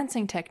about the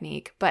pantsing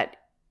technique, but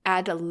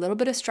add a little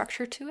bit of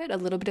structure to it, a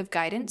little bit of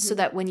guidance, so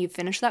that when you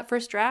finish that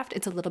first draft,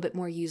 it's a little bit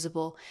more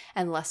usable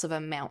and less of a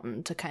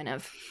mountain to kind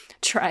of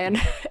try and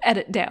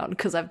edit down,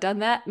 because I've done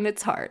that and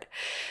it's hard.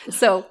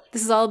 So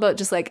this is all about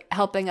just like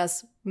helping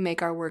us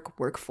make our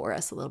work for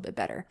us a little bit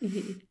better.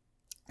 Mm-hmm.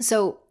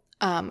 So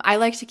I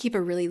like to keep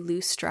a really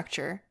loose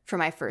structure for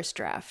my first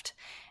draft.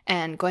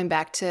 And going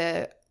back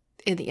to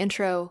in the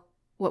intro,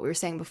 what we were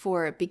saying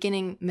before,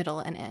 beginning, middle,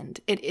 and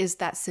end. It is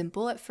that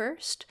simple at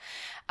first.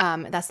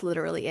 That's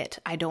literally it.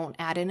 I don't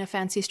add in a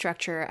fancy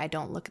structure. I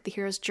don't look at the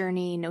hero's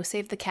journey. No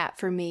save the cat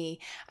for me.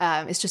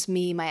 It's just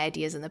me, my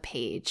ideas, and the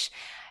page.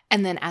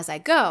 And then as I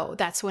go,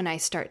 that's when I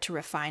start to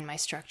refine my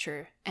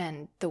structure.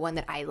 And the one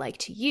that I like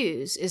to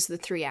use is the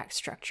 3-act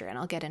structure, and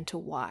I'll get into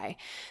why.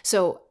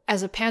 So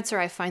as a pantser,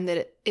 I find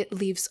that it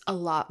leaves a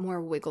lot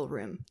more wiggle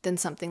room than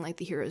something like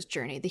the hero's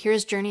journey. The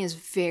hero's journey is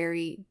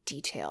very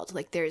detailed.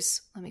 Like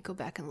let me go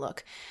back and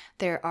look.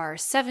 There are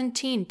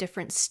 17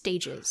 different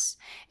stages.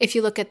 If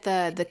you look at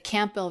the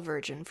Campbell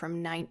version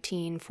from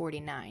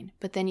 1949,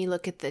 but then you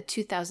look at the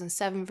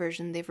 2007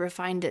 version, they've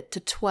refined it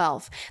to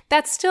 12.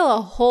 That's still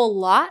a whole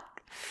lot.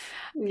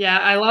 Yeah,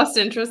 I lost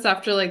interest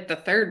after like the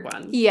third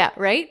one. Yeah,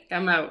 right?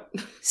 I'm out.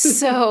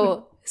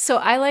 So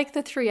I like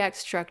the 3-act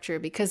structure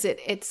because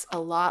it's a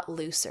lot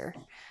looser.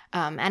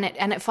 And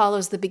it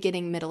follows the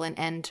beginning, middle, and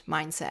end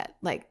mindset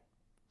like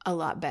a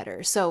lot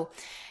better. So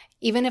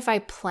even if I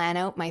plan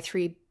out my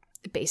 3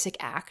 basic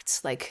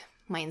acts, like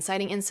my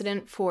inciting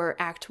incident for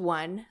Act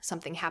 1,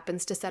 something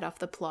happens to set off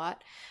the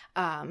plot,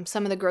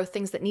 some of the growth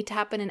things that need to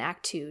happen in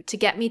Act 2 to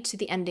get me to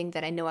the ending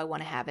that I know I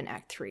want to have in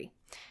Act 3.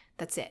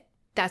 That's it.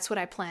 That's what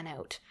I plan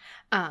out.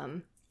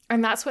 And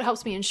that's what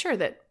helps me ensure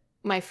that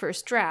my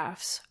first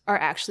drafts are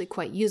actually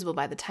quite usable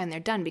by the time they're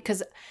done,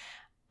 because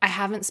I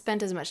haven't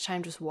spent as much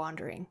time just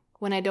wandering.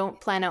 When I don't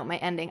plan out my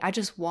ending, I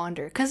just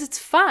wander because it's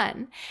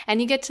fun.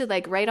 And you get to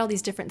like write all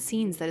these different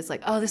scenes that it's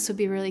like, oh, this would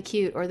be really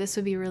cute, or this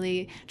would be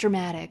really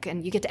dramatic.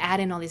 And you get to add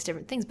in all these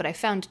different things. But I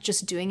found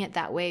just doing it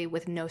that way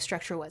with no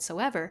structure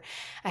whatsoever,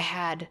 I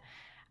had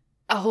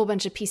a whole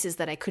bunch of pieces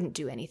that I couldn't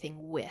do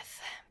anything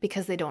with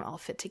because they don't all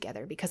fit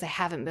together, because I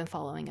haven't been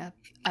following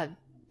a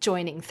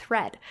joining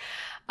thread.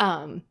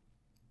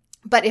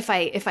 But if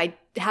I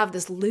have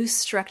this loose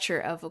structure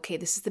of, okay,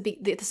 this is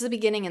the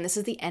beginning and this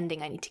is the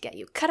ending I need to get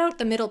you. Cut out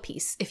the middle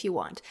piece if you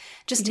want.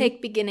 Just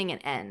take beginning and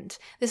end.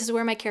 This is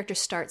where my character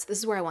starts. This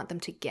is where I want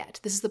them to get.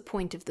 This is the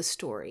point of the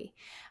story.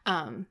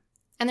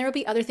 And there will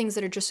be other things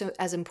that are just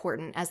as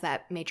important as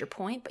that major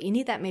point, but you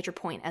need that major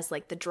point as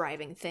like the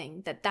driving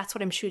thing. That's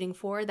what I'm shooting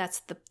for. That's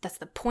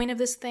the point of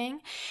this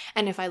thing.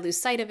 And if I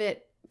lose sight of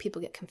it,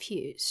 people get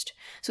confused.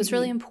 So it's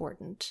really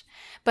important.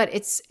 But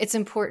it's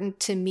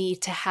important to me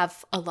to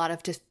have a lot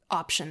of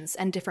options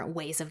and different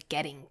ways of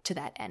getting to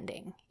that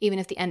ending. Even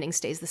if the ending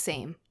stays the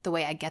same, the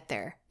way I get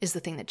there is the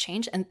thing that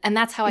changed. And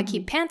that's how I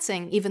keep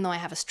pantsing, even though I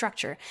have a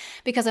structure,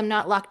 because I'm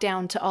not locked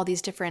down to all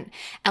these different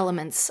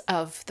elements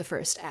of the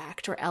first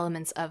act or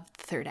elements of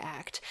the third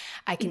act.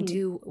 I can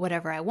do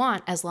whatever I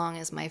want as long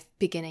as my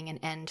beginning and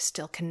end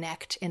still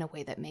connect in a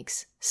way that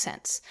makes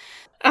sense.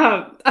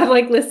 I'm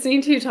like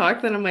listening to you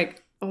talk, then I'm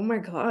like, oh my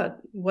God,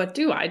 what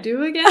do I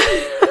do again?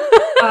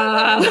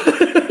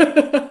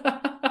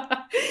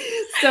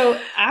 So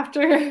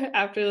after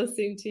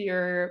listening to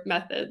your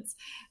methods,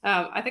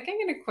 I think I'm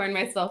going to coin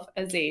myself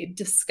as a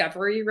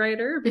discovery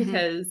writer,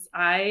 because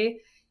I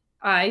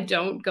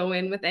don't go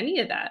in with any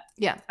of that.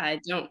 Yeah. I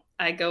don't.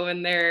 I go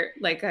in there,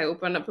 like I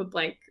open up a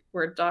blank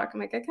Word doc. I'm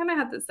like, I kind of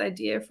had this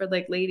idea for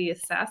like Lady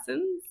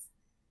Assassins.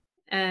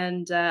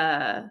 And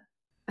I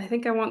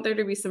think I want there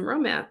to be some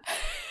romance.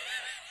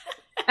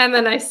 And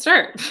then I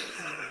start.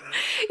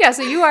 Yeah,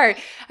 so you are,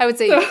 I would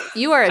say,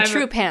 you are a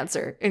true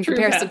pantser in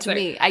comparison to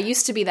me. I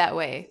used to be that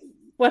way.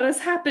 What has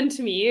happened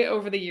to me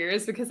over the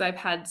years, because I've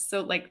had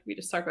like we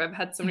just talked about, I've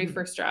had so many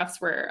first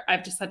drafts where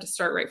I've just had to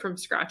start right from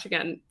scratch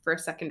again for a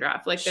second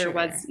draft. Like there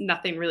was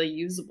nothing really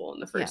usable in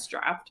the first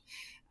draft.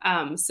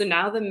 So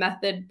now the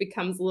method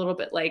becomes a little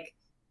bit like,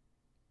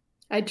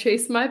 I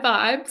chase my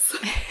vibes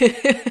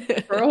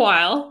for a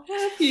while,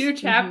 a few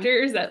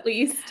chapters at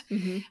least.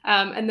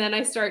 And then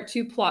I start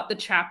to plot the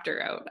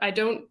chapter out. I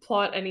don't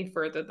plot any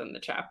further than the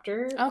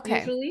chapter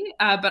usually,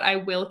 but I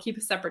will keep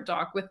a separate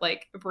doc with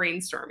like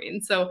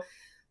brainstorming. So,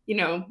 you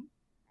know,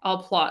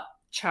 I'll plot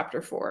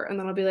chapter 4 and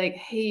then I'll be like,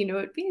 hey, you know,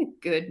 it'd be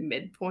a good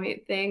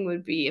midpoint thing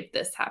would be if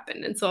this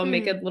happened. And so I'll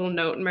make a little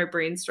note in my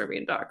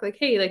brainstorming doc, like,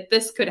 hey, like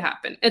this could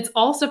happen. It's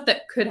all stuff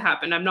that could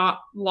happen. I'm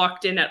not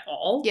locked in at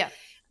all. Yeah.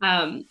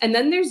 And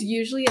then there's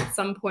usually at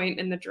some point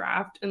in the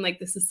draft, and like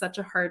this is such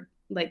a hard,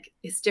 like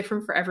it's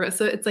different for everyone.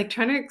 So it's like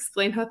trying to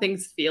explain how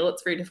things feel.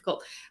 It's very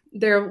difficult.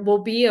 There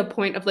will be a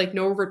point of like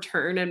no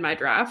return in my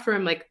draft where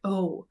I'm like,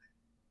 oh,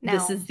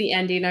 this is the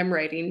ending I'm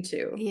writing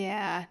to.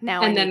 Yeah.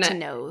 Now I need to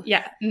know.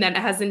 Yeah. And then it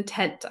has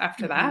intent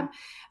after that.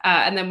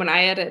 And then when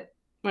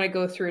I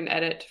go through and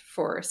edit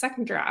for a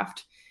second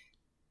draft,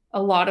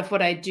 a lot of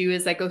what I do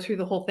is I go through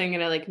the whole thing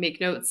and I like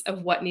make notes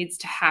of what needs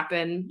to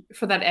happen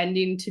for that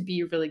ending to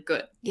be really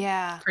good.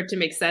 Yeah. For it to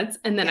make sense.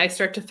 And then I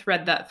start to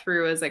thread that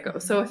through as I go.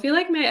 So I feel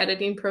like my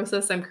editing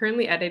process, I'm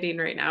currently editing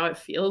right now. It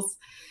feels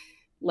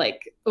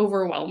like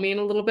overwhelming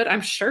a little bit.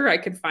 I'm sure I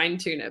could fine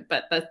tune it,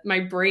 but my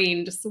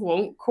brain just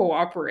won't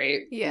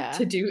cooperate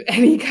to do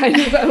any kind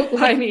of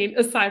outlining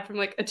aside from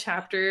like a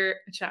chapter.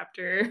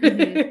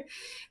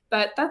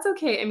 But that's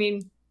okay. I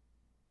mean,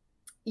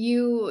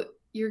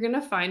 you're going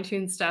to fine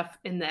tune stuff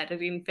in the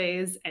editing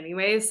phase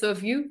anyway. So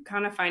if you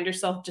kind of find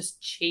yourself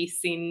just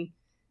chasing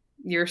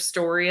your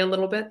story a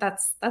little bit,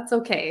 that's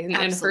okay. And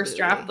in first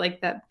draft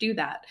like that, do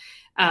that.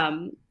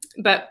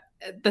 But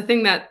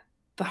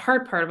the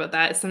hard part about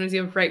that is sometimes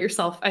you have to write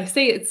yourself. I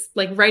say it's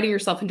like writing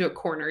yourself into a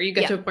corner. You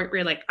get to a point where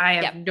you're like, I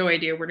have no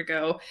idea where to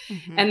go.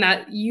 And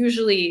that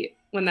usually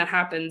when that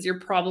happens, your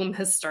problem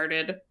has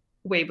started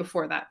way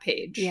before that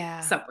page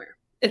somewhere.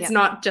 It's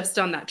not just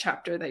on that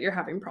chapter that you're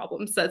having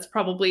problems. That's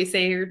probably,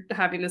 say you're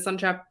having this on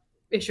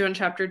issue on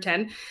chapter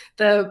 10.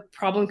 The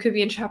problem could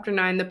be in chapter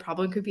 9. The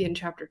problem could be in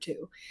chapter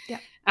 2. Yeah.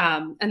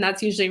 And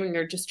that's usually when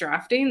you're just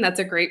drafting.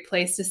 That's a great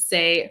place to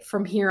say,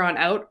 from here on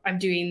out, I'm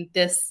doing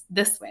this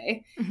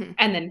way,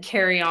 and then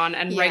carry on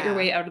and write your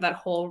way out of that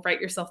hole, write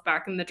yourself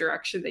back in the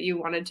direction that you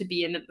wanted to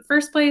be in the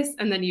first place.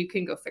 And then you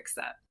can go fix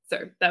that.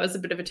 So that was a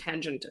bit of a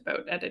tangent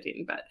about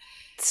editing, but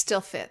it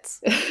still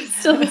fits.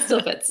 still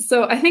fits.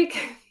 So I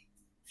think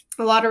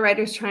a lot of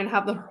writers try and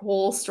have the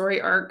whole story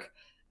arc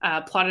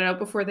plotted out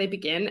before they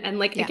begin. And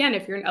like, again,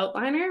 if you're an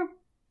outliner,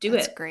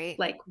 That's great.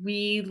 Like,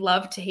 we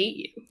love to hate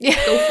you. Yeah.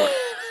 Go for it.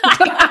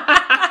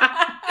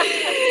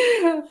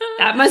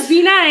 That must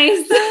be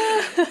nice.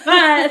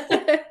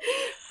 But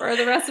for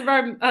the rest of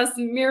us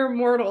mere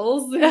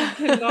mortals who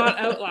cannot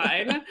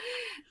outline,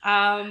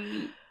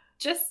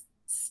 just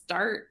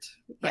start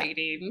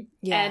writing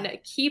and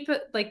keep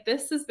it. Like,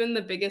 this has been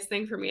the biggest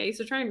thing for me. I used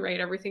to try and write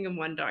everything in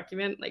one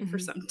document, like for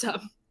some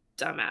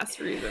dumbass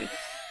reason.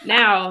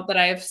 Now that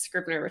I have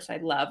Scrivener, which I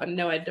love, and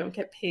no, I don't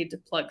get paid to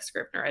plug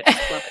Scrivener, I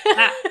just love it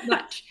that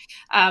much.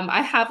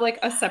 I have like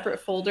a separate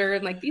folder,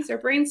 and like these are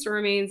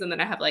brainstormings, and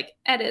then I have like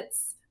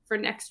edits for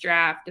next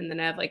draft, and then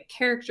I have like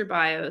character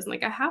bios, and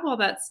like I have all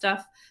that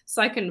stuff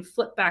so I can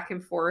flip back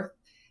and forth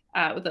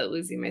without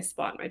losing my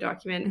spot in my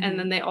document. And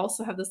then they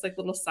also have this like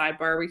little sidebar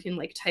where you can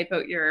like type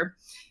out your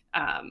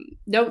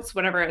notes,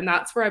 whatever, and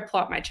that's where I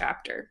plot my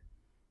chapter.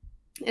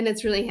 And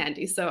it's really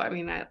handy. So, I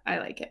mean, I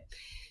like it.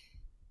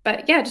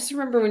 But yeah, just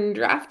remember when you're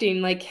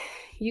drafting, like,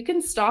 you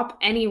can stop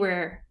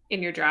anywhere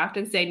in your draft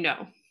and say,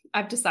 no,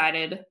 I've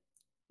decided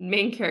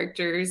main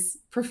character's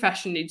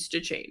profession needs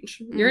to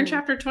change. You're in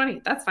chapter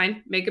 20. That's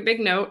fine. Make a big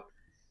note,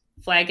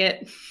 flag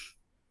it,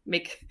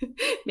 make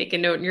a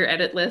note in your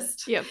edit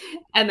list. Yep.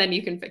 And then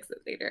you can fix it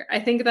later. I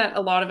think that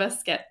a lot of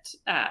us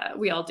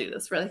we all do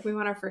this. We're like, we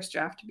want our first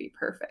draft to be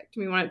perfect.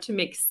 We want it to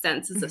make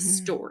sense as a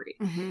story.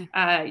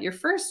 Your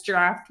first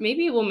draft,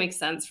 maybe it will make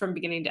sense from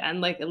beginning to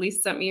end. Like,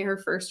 Elise sent me her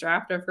first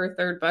draft of her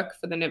third book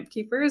for the Nymph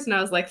Keepers. And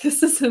I was like,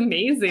 this is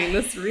amazing.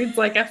 This reads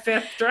like a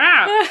fifth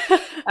draft.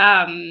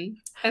 And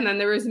then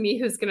there was me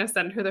who's going to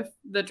send her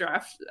the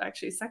draft,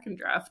 actually second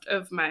draft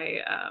of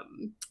my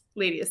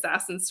Lady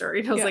Assassin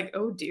story. And I was like,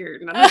 oh dear,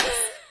 none of this.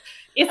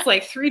 It's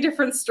like 3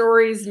 different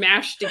stories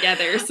mashed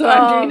together. So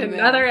I'm doing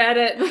another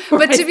edit.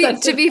 But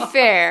to be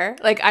fair,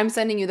 like, I'm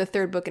sending you the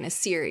third book in a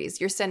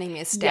series. You're sending me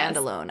a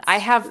standalone.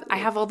 Yes, I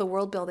have all the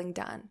world building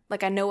done.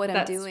 Like, I know what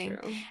I'm doing.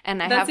 True.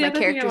 And I have my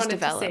characters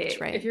developed,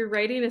 right? If you're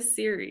writing a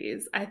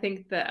series, I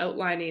think the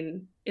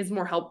outlining is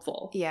more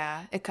helpful.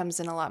 Yeah, it comes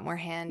in a lot more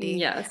handy.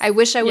 Yes. I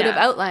wish I would have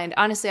outlined.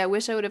 Honestly, I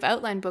wish I would have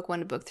outlined book 1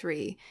 to book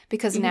 3,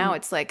 because now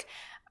it's like,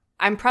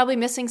 I'm probably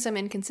missing some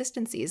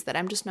inconsistencies that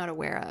I'm just not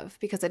aware of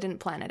because I didn't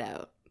plan it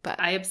out. But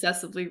I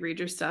obsessively read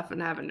your stuff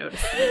and haven't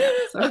noticed it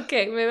yet. So.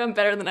 Okay, maybe I'm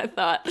better than I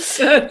thought.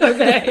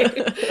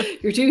 Okay,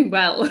 you're doing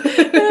well.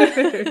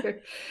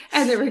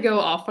 And then we go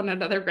off on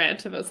another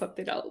rant about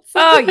something else.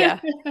 Oh yeah,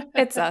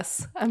 it's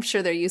us. I'm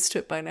sure they're used to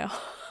it by now.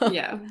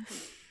 Yeah.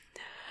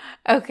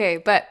 Okay,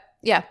 but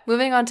yeah,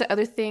 moving on to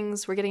other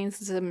things. We're getting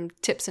into some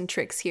tips and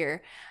tricks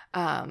here.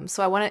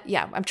 So I want to,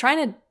 I'm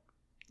trying to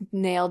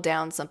nail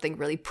down something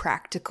really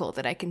practical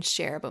that I can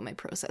share about my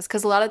process.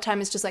 Because a lot of the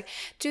time it's just like,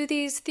 do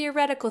these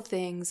theoretical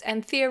things,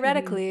 and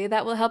theoretically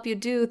that will help you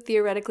do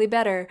theoretically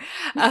better.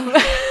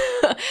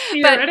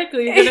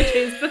 Theoretically, you're going to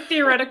change the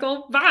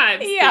theoretical vibes.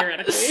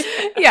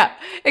 Theoretically. Yeah,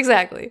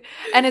 exactly.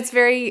 And it's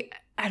very,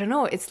 I don't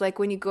know, it's like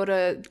when you go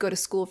to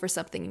school for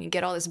something and you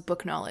get all this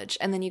book knowledge,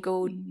 and then you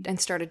go and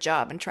start a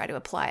job and try to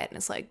apply it, and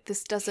it's like,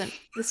 this doesn't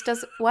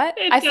what?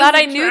 I thought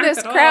I knew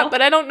this crap,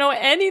 but I don't know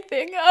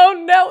anything.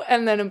 Oh no.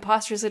 And then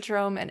imposter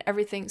syndrome and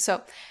everything.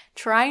 So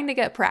trying to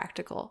get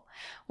practical.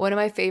 One of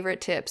my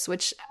favorite tips,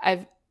 which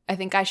I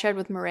think I shared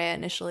with Maria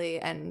initially,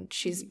 and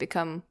she's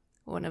become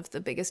one of the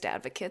biggest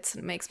advocates,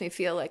 and it makes me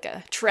feel like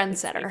a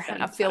trendsetter,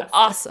 and I feel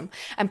awesome.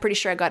 I'm pretty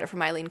sure I got it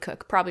from Eileen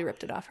Cook, probably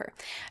ripped it off her.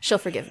 She'll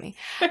forgive me.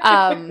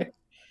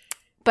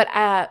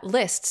 But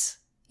lists,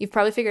 you've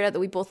probably figured out that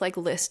we both like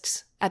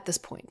lists at this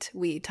point.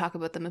 We talk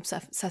about them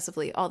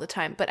obsessively all the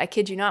time, but I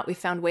kid you not, we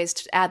found ways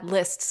to add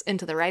lists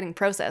into the writing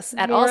process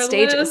at all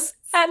stages.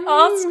 At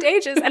all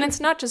stages. And it's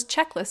not just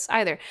checklists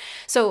either.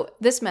 So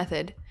this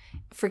method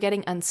for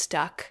getting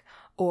unstuck,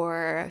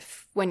 or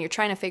when you're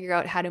trying to figure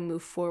out how to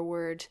move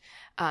forward,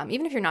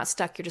 even if you're not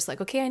stuck, you're just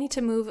like, okay, I need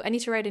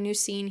to write a new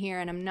scene here,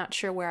 and I'm not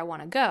sure where I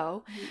want to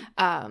go.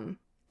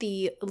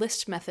 The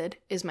list method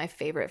is my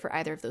favorite for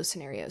either of those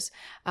scenarios.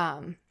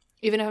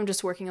 Even if I'm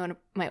just working on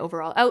my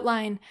overall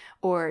outline,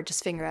 or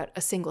just figure out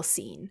a single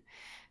scene.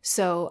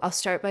 So I'll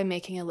start by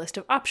making a list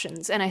of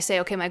options, and I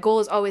say, okay, my goal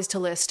is always to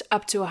list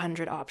up to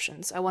 100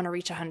 options. I want to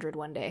reach 100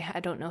 one day.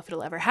 I don't know if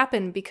it'll ever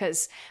happen,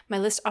 because my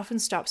list often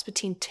stops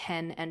between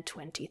 10 and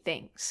 20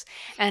 things.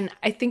 And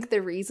I think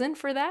the reason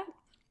for that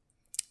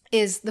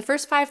is the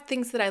first 5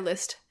 things that I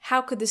list.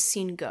 How could this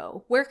scene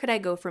go? Where could I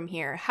go from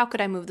here? How could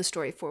I move the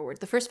story forward?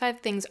 The first 5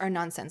 things are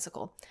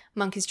nonsensical.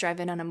 Monkeys drive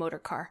in on a motor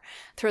car.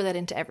 Throw that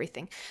into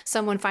everything.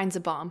 Someone finds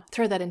a bomb.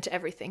 Throw that into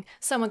everything.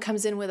 Someone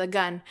comes in with a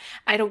gun.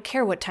 I don't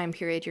care what time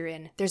period you're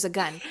in. There's a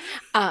gun.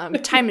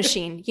 Time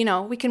machine.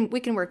 We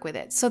can work with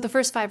it. So the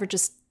first 5 are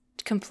just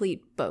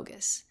complete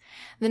bogus.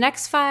 The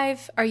next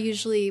 5 are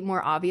usually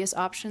more obvious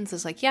options.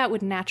 It's like, yeah, it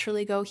would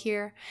naturally go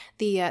here.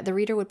 The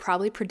reader would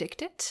probably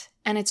predict it,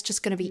 and it's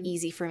just going to be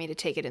easy for me to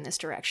take it in this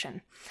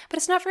direction. But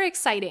it's not very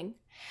exciting.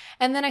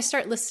 And then I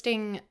start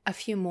listing a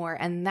few more,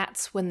 and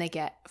that's when they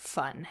get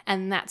fun,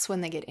 and that's when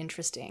they get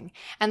interesting.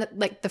 And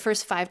the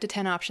first 5 to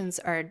 10 options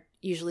are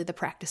usually the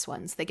practice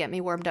ones. They get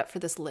me warmed up for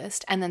this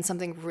list, and then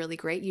something really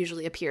great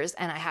usually appears,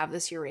 and I have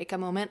this eureka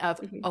moment of,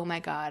 oh my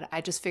God,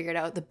 I just figured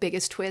out the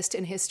biggest twist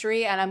in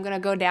history, and I'm going to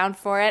go down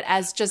for it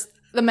as just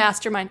the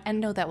mastermind. And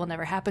no, that will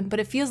never happen, but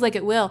it feels like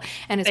it will,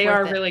 and they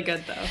are really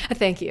good though.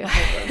 Thank you.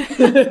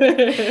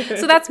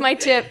 So that's my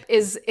tip,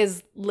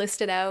 is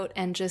list it out,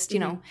 and just,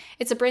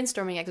 it's a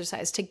brainstorming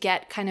exercise to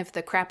get kind of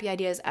the crappy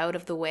ideas out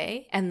of the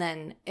way, and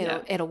then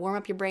it'll warm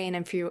up your brain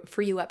and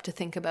free you up to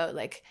think about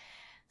like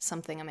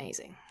something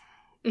amazing.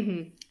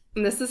 Mm-hmm.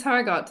 And this is how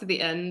I got to the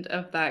end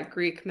of that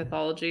Greek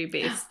mythology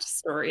based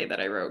story that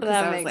I wrote.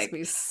 That makes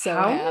me so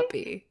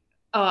happy.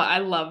 Oh, I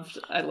love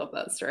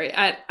that story.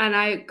 And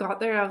I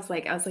got there, I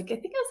think I was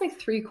like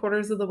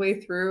 3/4 of the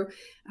way through.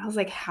 I was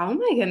like, how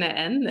am I going to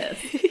end this?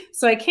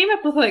 So I came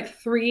up with like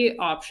 3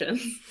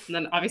 options. And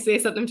then obviously I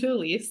sent them to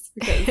Elise,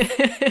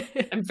 because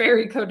I'm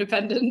very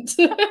codependent.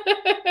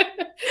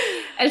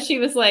 And she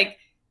was like,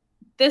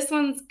 this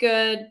one's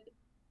good.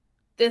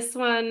 This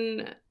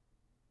one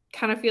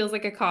kind of feels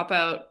like a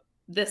cop-out.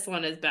 This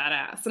one is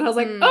badass. And I was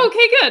like,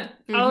 okay, good.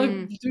 I'll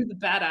do the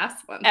badass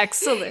one.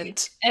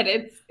 Excellent. And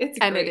it's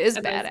and great. It is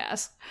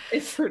badass.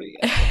 It's pretty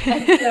good.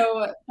 And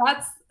so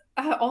that's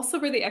also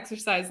where the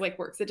exercise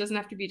works. It doesn't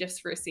have to be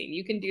just for a scene.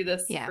 You can do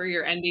this for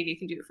your ending. You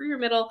can do it for your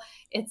middle.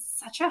 It's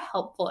such a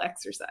helpful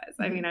exercise.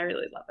 I mean, I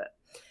really love it.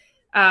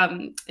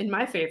 And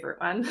my favorite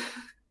one,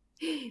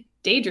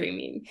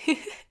 daydreaming.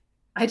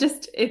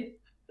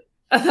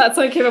 That's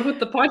how I came up with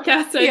the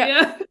podcast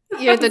idea.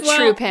 You're the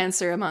true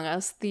pantser among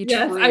us.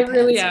 Yes, I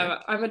really am.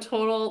 I'm a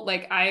total,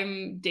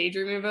 I'm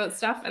daydreaming about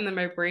stuff, and then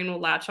my brain will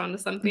latch onto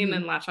something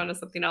and latch onto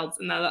something else.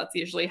 And that's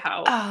usually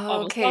how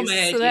almost all my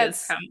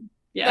ideas come.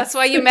 Yes. That's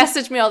why you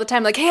message me all the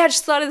time, like, hey, I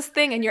just thought of this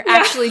thing, and you're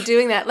actually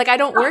doing that. Like, I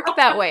don't work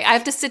that way. I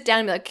have to sit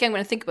down and be like, okay, I'm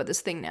going to think about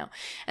this thing now.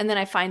 And then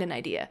I find an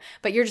idea.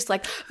 But you're just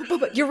like,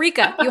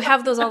 eureka. You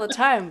have those all the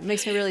time. It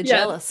makes me really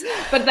jealous.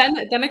 But then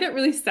I get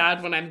really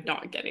sad when I'm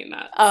not getting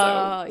that.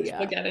 Oh, so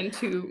we'll get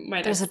into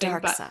my There's next a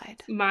dark thing.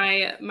 side.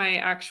 My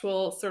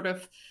actual sort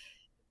of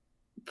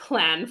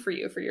plan for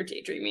your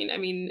daydreaming. I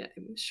mean,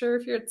 I'm sure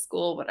if you're at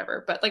school,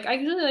 whatever, but I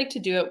usually like to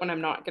do it when I'm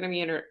not going to be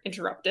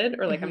interrupted,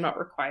 or I'm not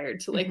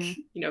required to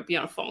be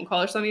on a phone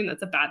call or something.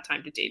 That's a bad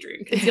time to daydream,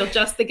 because you'll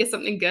just think of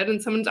something good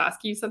and someone's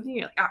asking you something,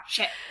 you're like, oh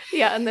shit.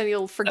 Yeah, and then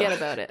you'll forget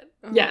about it.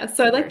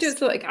 So I like to,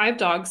 so I have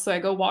dogs, so I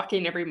go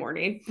walking every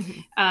morning.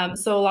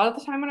 So a lot of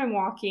the time when I'm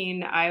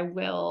walking, I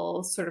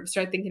will sort of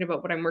start thinking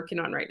about what I'm working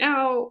on right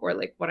now, or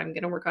what I'm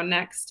going to work on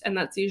next. And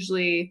that's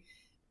usually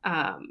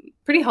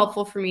pretty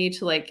helpful for me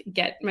to like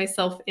get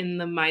myself in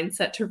the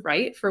mindset to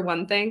write, for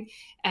one thing,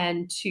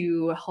 and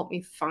to help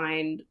me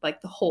find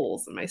like the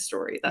holes in my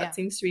story. That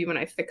seems to be when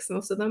I fix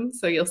most of them.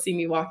 So you'll see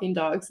me walking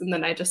dogs and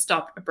then I just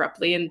stop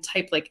abruptly and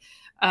type like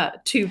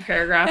 2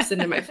 paragraphs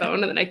into my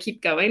phone and then I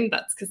keep going.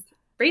 That's because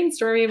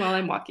brainstorming while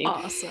I'm walking.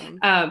 Awesome.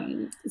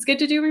 It's good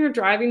to do when you're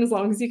driving, as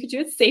long as you can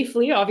do it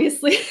safely,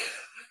 obviously.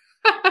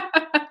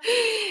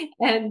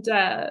 And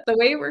the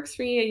way it works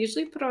for me, I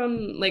usually put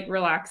on like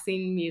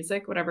relaxing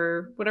music,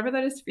 whatever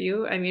that is for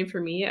you. I mean,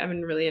 for me, I've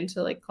been really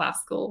into like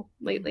classical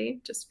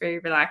lately, just very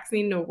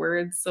relaxing, no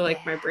words. So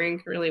like my brain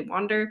can really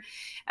wander.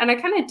 And I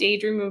kind of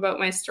daydream about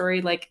my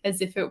story like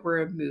as if it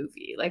were a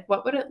movie. Like,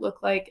 what would it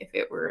look like if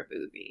it were a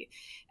movie?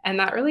 And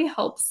that really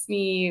helps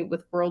me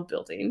with world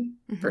building,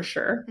 for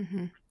sure.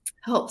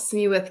 Helps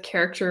me with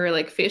character,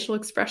 like facial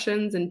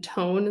expressions and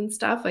tone and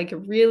stuff, like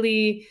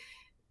really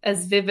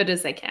as vivid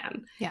as I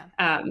can.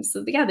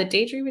 So the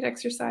daydreaming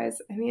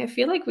exercise, I mean, I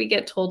feel like we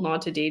get told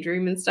not to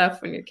daydream and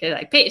stuff when you're a kid,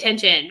 like pay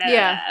attention.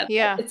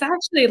 It's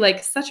actually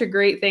like such a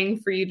great thing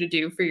for you to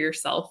do for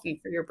yourself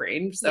and for your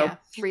brain. So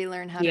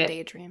relearn how to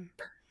daydream.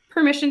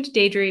 Permission to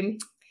daydream.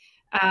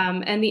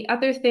 And the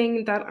other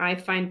thing that I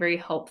find very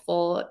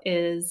helpful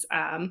is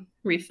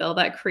refill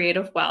that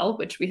creative well,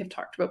 which we have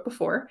talked about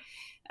before.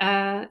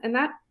 And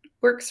that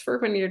works for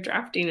when you're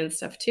drafting and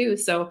stuff too.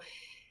 So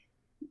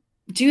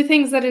do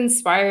things that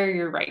inspire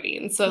your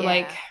writing. So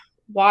like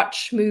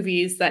watch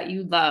movies that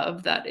you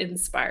love that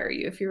inspire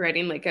you. If you're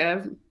writing like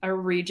a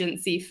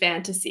Regency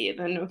fantasy,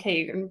 then okay,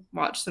 you can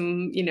watch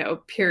some,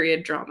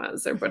 period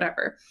dramas or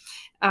whatever.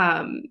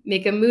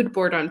 Make a mood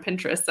board on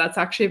Pinterest. That's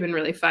actually been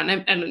really fun.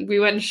 And we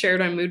went and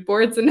shared on mood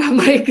boards and now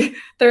like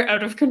they're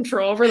out of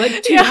control. We're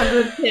like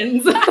 200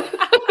 pins.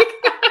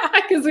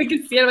 Because we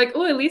could see it. I'm like,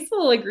 oh, at least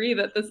we'll agree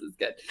that this is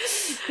good.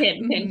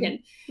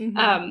 Pin.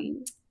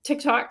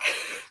 TikTok.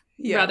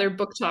 Rather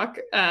book talk.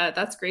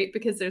 That's great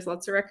because there's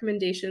lots of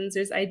recommendations.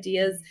 There's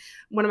ideas.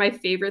 One of my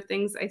favorite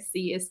things I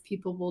see is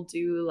people will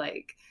do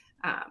like,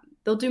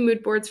 they'll do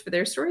mood boards for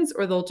their stories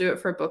or they'll do it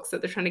for books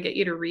that they're trying to get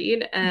you to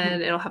read.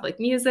 And it'll have like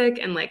music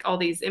and like all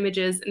these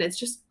images. And it's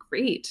just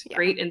great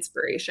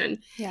inspiration.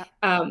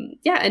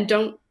 And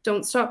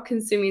don't stop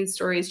consuming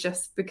stories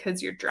just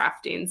because you're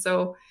drafting.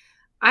 So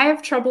I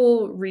have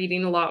trouble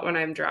reading a lot when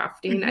I'm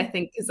drafting, I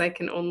think, because I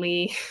can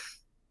only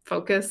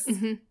focus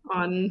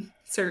on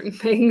certain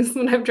things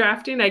when I'm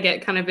drafting. I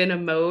get kind of in a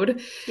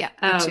mode.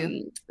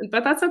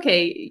 But that's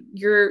okay.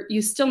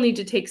 You still need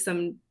to take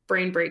some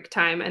brain break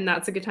time, and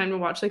that's a good time to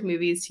watch like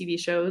movies, TV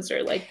shows,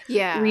 or like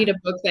read a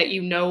book that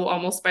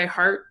almost by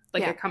heart,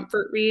 like a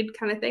comfort read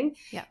kind of thing.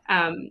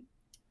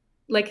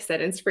 Like I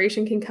said,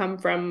 inspiration can come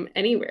from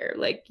anywhere.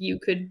 Like you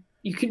could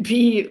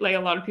be like, a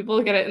lot of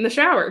people get it in the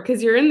shower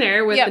because you're in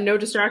there with no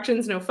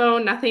distractions, no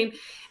phone, nothing.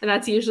 And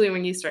that's usually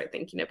when you start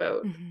thinking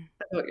about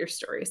your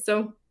story.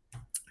 So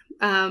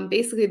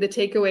basically the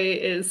takeaway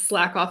is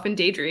slack off and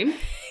daydream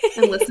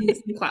and listen to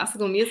some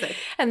classical music.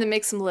 And then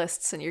make some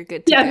lists and you're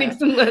good to go. Make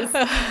some lists.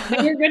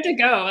 And you're good to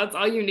go. That's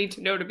all you need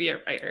to know to be a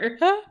writer,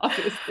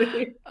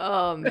 obviously.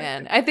 Oh,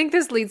 man. I think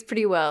this leads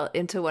pretty well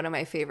into one of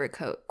my favorite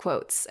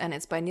quotes, and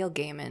it's by Neil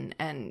Gaiman.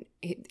 And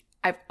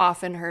I've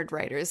often heard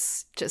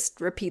writers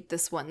just repeat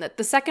this one, that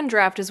the second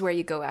draft is where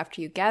you go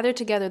after you gather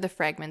together the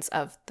fragments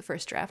of the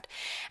first draft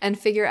and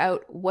figure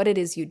out what it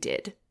is you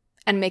did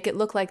and make it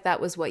look like that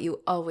was what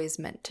you always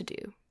meant to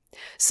do.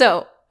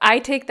 So I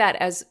take that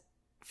as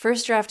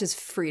first draft is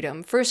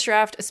freedom. First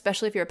draft,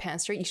 especially if you're a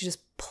pantser, you should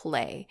just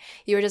play.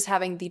 You're just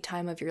having the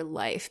time of your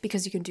life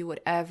because you can do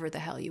whatever the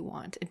hell you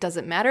want. It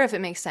doesn't matter if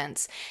it makes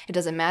sense. It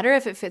doesn't matter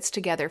if it fits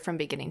together from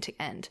beginning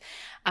to end.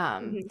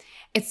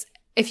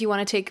 If you want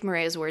to take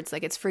Maria's words,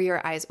 like it's for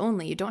your eyes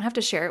only, you don't have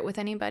to share it with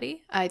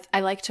anybody. I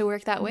like to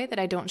work that way, that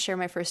I don't share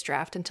my first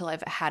draft until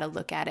I've had a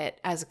look at it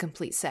as a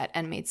complete set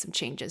and made some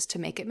changes to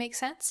make it make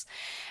sense.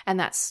 And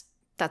that's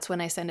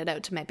when I send it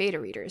out to my beta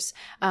readers.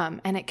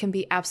 And it can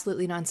be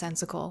absolutely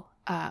nonsensical.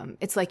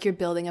 It's like you're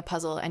building a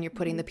puzzle and you're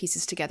putting the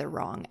pieces together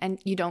wrong and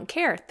you don't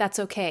care. That's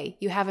okay.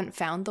 You haven't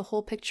found the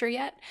whole picture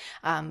yet,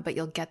 but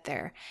you'll get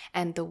there.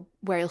 And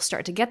where you'll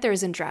start to get there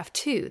is in draft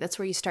 2. That's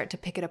where you start to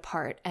pick it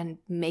apart and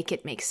make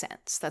it make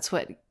sense. That's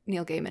what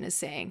Neil Gaiman is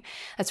saying.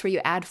 That's where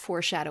you add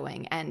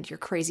foreshadowing and your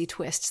crazy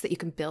twists that you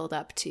can build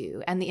up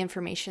to and the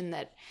information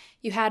that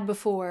you had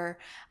before,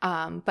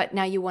 but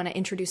now you want to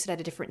introduce it at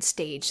a different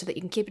stage so that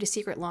you can keep it a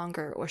secret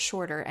longer or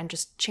shorter and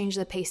just change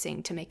the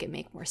pacing to make it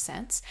make more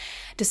sense.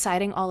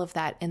 Deciding all of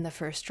that in the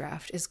first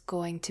draft is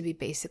going to be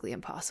basically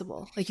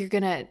impossible. Like you're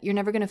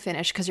never going to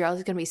finish because you're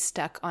always going to be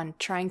stuck on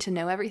trying to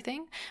know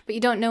everything, but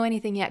you don't know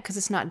anything yet because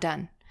it's not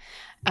done.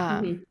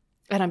 And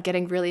I'm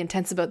getting really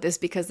intense about this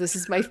because this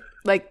is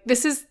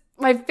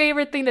my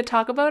favorite thing to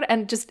talk about.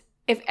 And just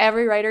if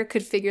every writer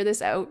could figure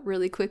this out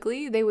really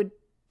quickly, they would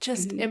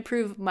just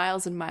improve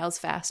miles and miles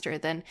faster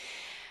than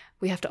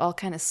we have to all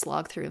kind of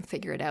slog through and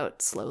figure it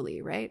out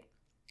slowly, right?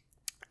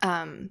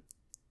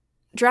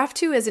 Draft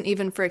 2 isn't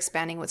even for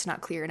expanding what's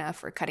not clear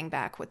enough or cutting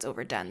back what's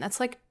overdone. That's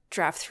like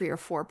draft 3 or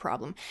 4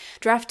 problem.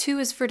 Draft 2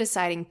 is for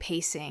deciding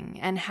pacing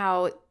and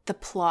how the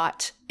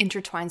plot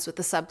intertwines with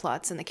the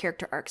subplots and the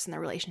character arcs and the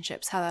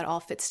relationships, how that all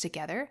fits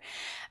together.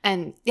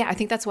 And yeah, I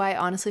think that's why I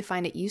honestly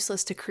find it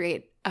useless to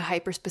create a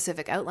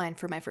hyper-specific outline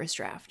for my first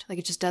draft. Like,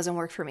 it just doesn't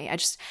work for me.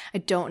 I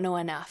don't know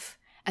enough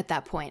at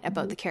that point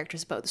about the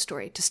characters, about the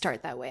story to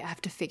start that way. I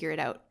have to figure it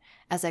out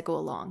as I go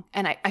along.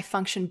 And I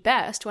function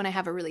best when I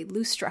have a really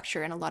loose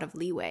structure and a lot of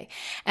leeway.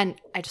 And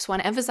I just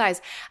want to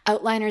emphasize,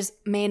 outliners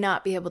may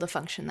not be able to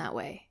function that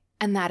way.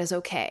 And that is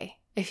okay.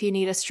 If you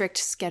need a strict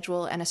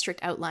schedule and a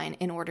strict outline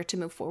in order to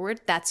move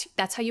forward, that's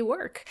how you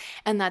work.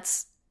 And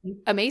that's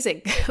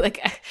amazing.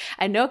 Like,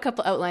 I know a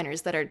couple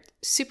outliners that are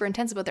super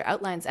intense about their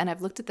outlines, and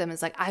I've looked at them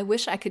as like, I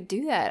wish I could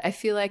do that. I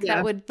feel like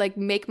that would like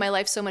make my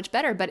life so much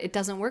better, but it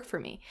doesn't work for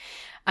me.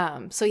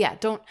 So yeah,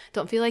 don't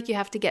feel like you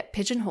have to get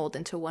pigeonholed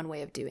into one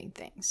way of doing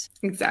things.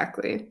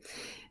 Exactly.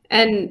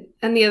 And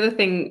the other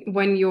thing,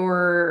 when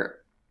you're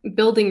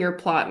building your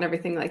plot and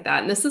everything like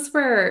that, and this is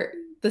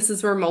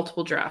where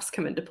multiple drafts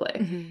come into play.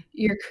 Mm-hmm.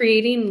 You're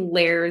creating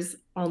layers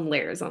on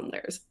layers on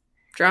layers.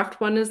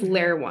 Draft 1 is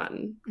layer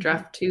 1.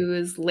 Draft 2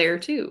 is layer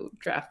 2.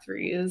 Draft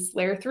 3 is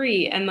layer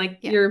 3. And like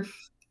you're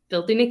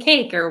building a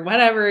cake or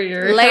whatever.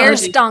 Your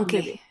layers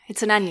donkey.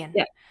 It's an onion.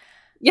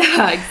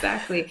 Yeah,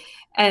 exactly.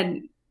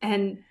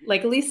 And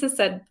like Lisa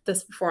said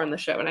this before on the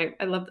show, and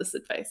I love this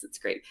advice. It's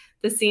great.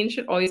 The scene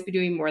should always be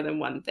doing more than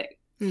one thing.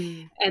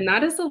 And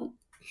that is a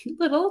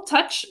little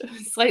touch,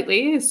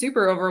 slightly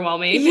super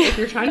overwhelming if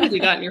you're trying to do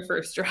that in your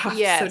first draft.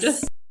 So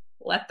just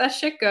let that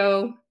shit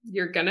go.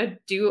 You're going to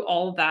do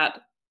all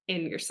that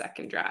in your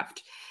second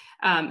draft.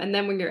 And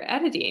then when you're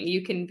editing,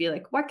 you can be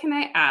like, what can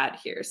I add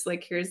here? So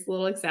like, here's a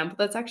little example.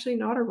 That's actually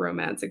not a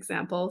romance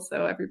example.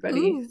 So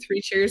everybody,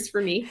 3 cheers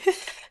for me.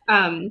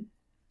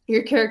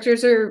 Your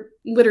characters are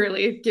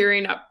literally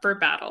gearing up for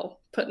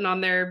battle, putting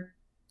on their,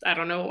 I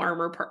don't know,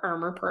 armor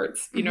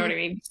parts. You know what I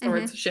mean?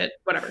 Swords, shit,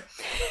 whatever.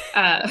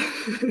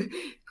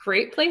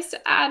 Great place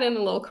to add in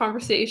a little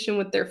conversation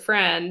with their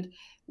friend,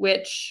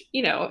 which,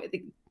 you know,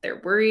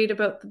 they're worried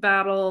about the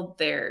battle.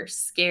 They're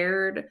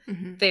scared.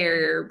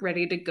 They're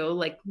ready to go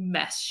like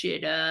mess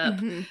shit up.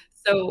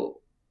 So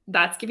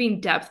that's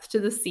giving depth to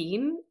the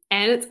scene,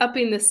 and it's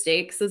upping the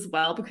stakes as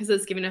well because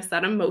it's giving us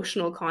that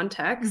emotional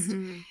context.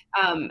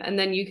 And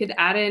then you could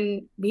add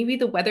in maybe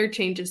the weather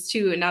changes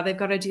too. And now they've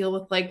got to deal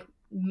with like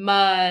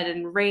mud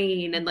and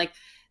rain, and like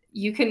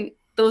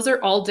those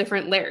are all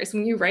different layers.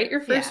 When you write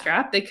your first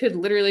draft, they could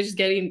literally just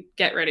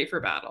get ready for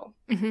battle.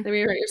 Then when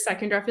you write your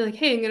second draft, you're like,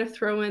 hey, I'm going to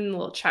throw in a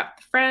little chat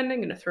with a friend. I'm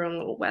going to throw in a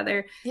little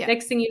weather.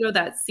 Next thing you know,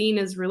 that scene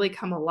has really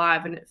come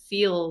alive and it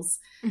feels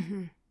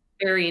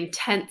very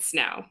intense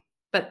now.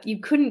 But you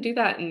couldn't do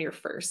that in your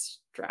first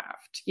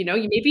draft. You know,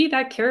 maybe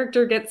that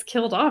character gets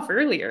killed off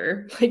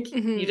earlier. Like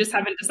you just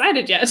haven't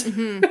decided yet.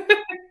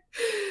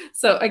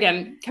 So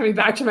again, coming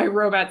back to my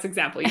romance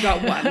example, you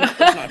got one. That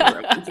was not a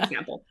romance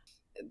example.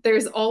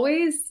 There's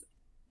always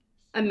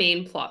a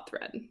main plot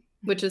thread,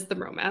 which is the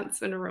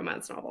romance in a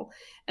romance novel.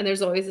 And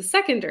there's always a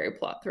secondary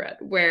plot thread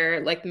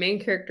where like the main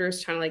character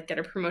is trying to like get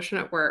a promotion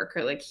at work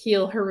or like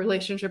heal her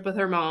relationship with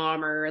her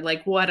mom or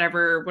like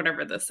whatever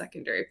the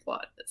secondary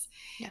plot is.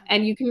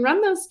 And you can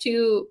run those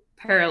two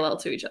parallel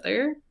to each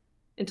other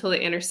until they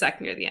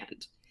intersect near the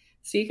end.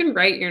 So you can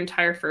write your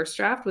entire first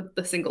draft with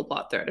the single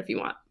plot thread if you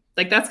want.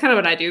 Like that's kind of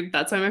what I do.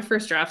 That's why my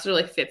first drafts are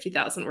like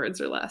 50,000 words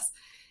or less.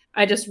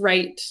 I just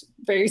write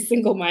very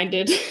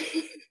single-minded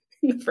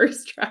in the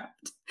first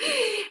draft.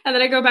 And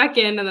then I go back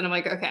in and then I'm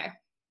like, okay,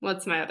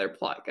 what's my other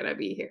plot going to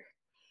be here?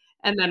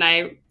 And then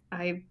I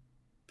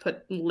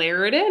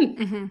layer it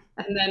in.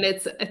 And then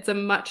it's a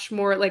much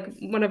more like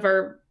one of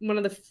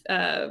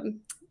the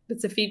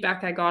bits of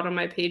feedback I got on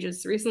my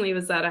pages recently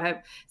was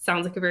that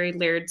sounds like a very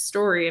layered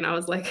story. And I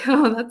was like,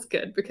 oh, that's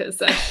good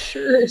because I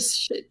sure as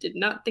shit did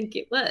not think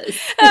it was.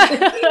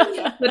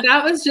 But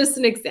that was just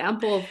an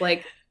example of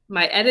like,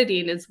 my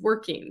editing is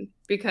working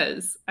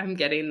because I'm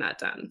getting that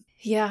done.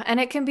 Yeah. And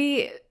it can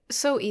be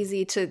so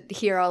easy to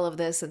hear all of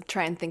this and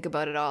try and think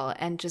about it all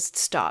and just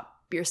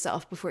stop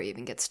yourself before you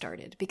even get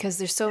started because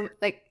there's so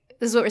like,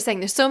 this is what we're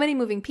saying. There's so many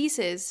moving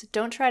pieces.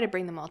 Don't try to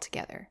bring them all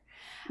together.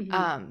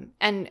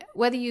 And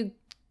whether you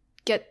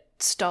get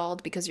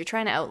stalled because you're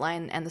trying to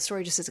outline and the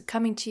story just isn't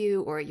coming to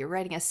you, or you're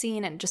writing a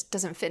scene and it just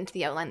doesn't fit into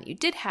the outline that you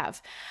did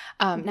have,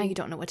 now you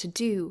don't know what to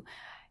do.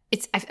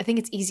 I think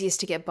it's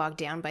easiest to get bogged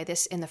down by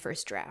this in the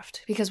first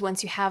draft because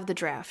once you have the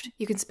draft,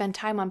 you can spend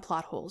time on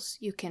plot holes.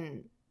 You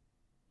can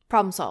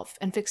problem solve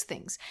and fix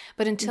things.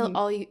 But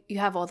until you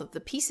have all of the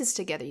pieces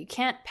together, you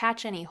can't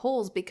patch any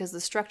holes because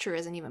the structure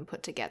isn't even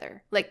put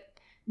together. Like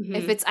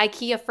if it's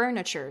IKEA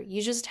furniture,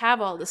 you just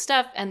have all the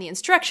stuff and the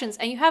instructions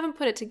and you haven't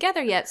put it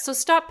together yet. So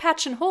stop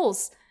patching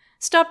holes.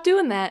 Stop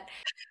doing that.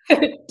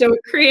 Don't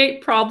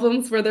create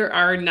problems where there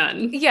are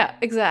none. Yeah,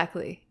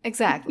 exactly.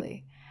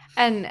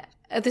 And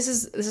This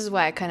is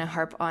why I kind of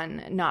harp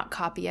on not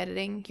copy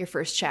editing your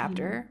first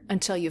chapter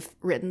until you've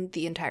written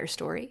the entire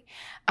story.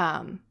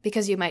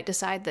 Because you might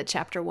decide that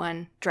chapter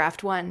 1,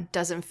 draft 1,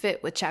 doesn't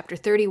fit with chapter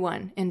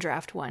 31 in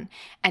draft 1,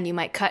 and you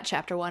might cut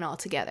chapter 1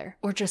 altogether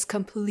or just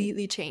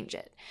completely change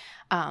it.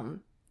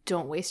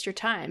 Don't waste your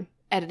time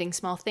editing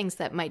small things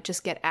that might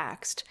just get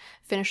axed.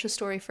 Finish the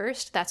story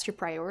first. That's your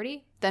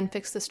priority. Then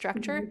fix the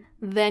structure.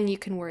 Then you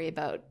can worry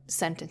about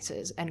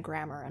sentences and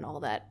grammar and all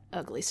that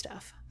ugly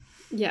stuff.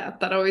 Yeah,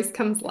 that always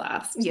comes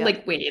last. Yep.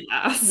 Like way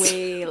last.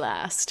 Way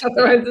last.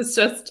 Otherwise, it's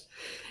just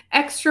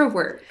extra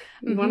work.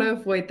 You want to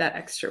avoid that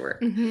extra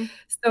work.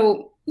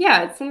 So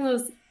yeah, it's one of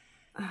those,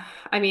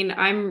 I mean,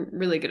 I'm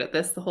really good at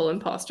this, the whole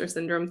imposter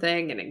syndrome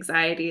thing and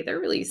anxiety. They're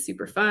really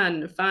super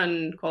fun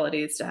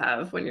qualities to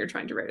have when you're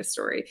trying to write a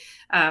story,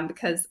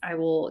 because I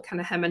will kind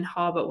of hem and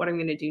haw about what I'm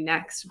going to do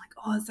next. I'm like,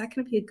 oh, is that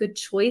going to be a good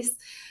choice?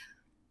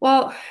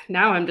 Well,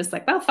 now I'm just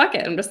like, well, fuck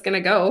it. I'm just going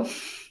to go.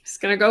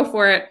 Just going to go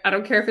for it. I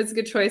don't care if it's a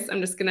good choice. I'm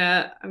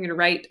going to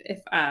write.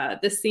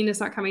 If this scene is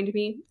not coming to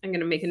me, I'm going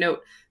to make a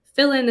note.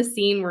 Fill in a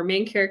scene where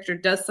main character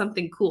does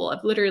something cool.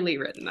 I've literally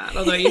written that.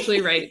 Although I usually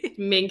write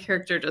main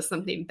character does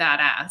something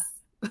badass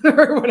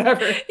or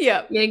whatever.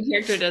 Yeah. Main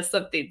character does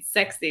something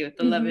sexy with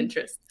the love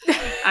interest.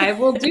 I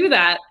will do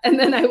that. And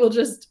then I will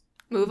just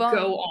move on.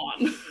 Go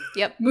on.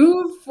 Yep.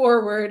 Move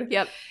forward.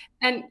 Yep.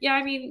 And yeah,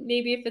 I mean,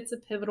 maybe if it's a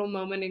pivotal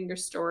moment in your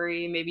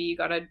story, maybe you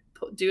got to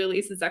do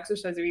Elise's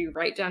exercise where you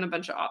write down a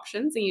bunch of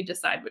options and you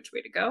decide which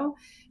way to go.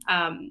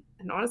 And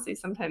honestly,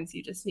 sometimes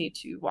you just need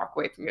to walk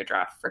away from your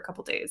draft for a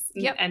couple days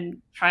and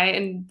try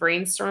and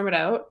brainstorm it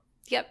out.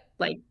 Yep.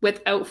 Like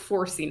without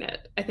forcing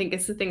it. I think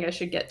it's the thing I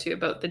should get to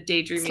about the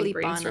daydreaming,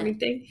 brainstorming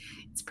thing.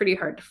 It's pretty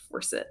hard to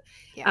force it.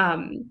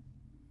 Yeah.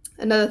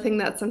 Another thing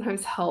that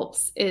sometimes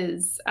helps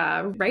is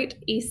write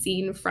a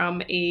scene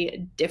from a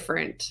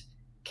different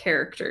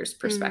character's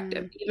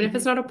perspective, even if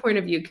it's not a point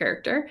of view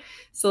character.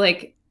 So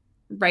like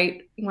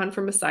write one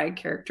from a side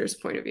character's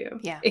point of view.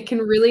 Yeah. It can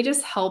really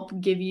just help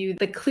give you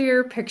the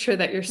clear picture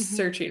that you're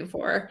searching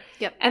for.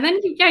 Yep. And then,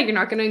 you're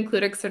not going to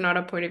include it because they're not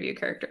a point of view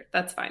character.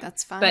 That's fine.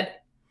 That's fine.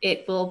 But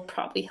it will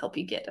probably help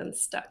you get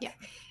unstuck. Yeah.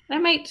 And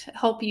it might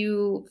help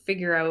you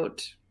figure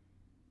out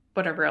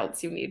whatever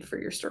else you need for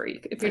your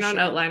story. If you're not an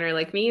outliner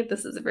like me,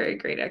 this is a very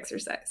great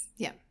exercise.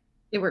 Yeah.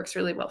 It works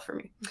really well for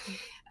me.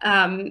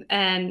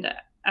 And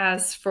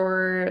as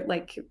for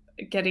like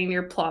getting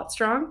your plot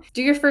strong,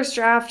 do your first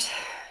draft,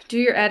 do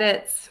your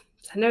edits,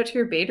 send out to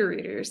your beta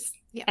readers,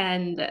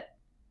 and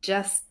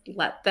just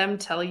let them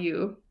tell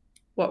you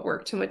what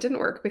worked and what didn't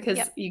work, because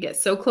you get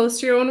so close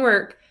to your own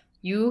work,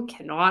 you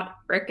cannot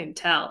frickin'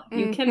 tell.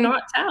 You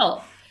cannot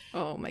tell.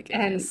 Oh my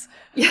goodness.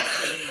 And,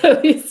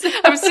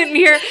 I'm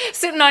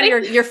sitting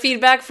on your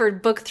feedback for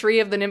book 3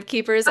 of the Nymph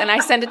Keepers, and I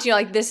send it to you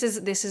like, this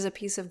is a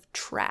piece of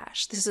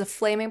trash. This is a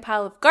flaming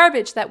pile of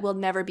garbage that will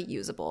never be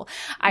usable.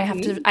 I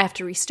have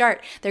to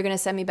restart. They're going to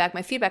send me back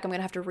my feedback. I'm going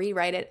to have to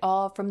rewrite it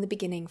all from the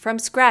beginning, from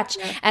scratch,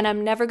 and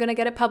I'm never going to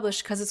get it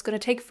published because it's going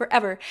to take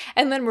forever.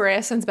 And then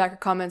Maria sends back her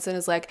comments and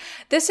is like,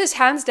 this is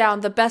hands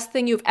down the best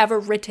thing you've ever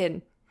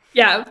written.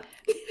 Yeah.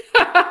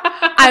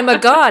 I'm a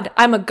god.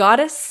 I'm a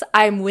goddess.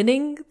 I'm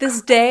winning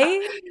this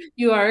day.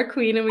 You are a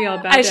queen and we all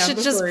bow down. I should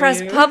just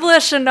press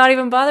publish and not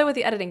even bother with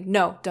the editing.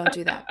 No, don't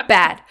do that.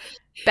 Bad.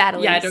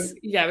 Elise.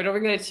 We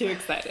don't get too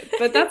excited.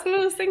 But that's one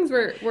of those things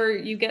where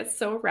you get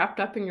so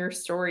wrapped up in your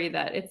story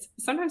that it's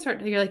sometimes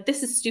hard. You're like,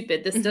 this is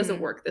stupid. This doesn't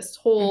work. This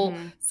whole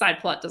side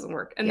plot doesn't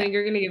work. And then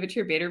you're going to give it to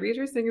your beta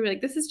readers and you're going to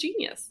be like, this is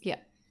genius. Yeah.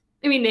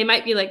 I mean, they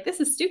might be like,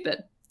 this is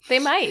stupid. They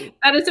might.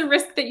 That is a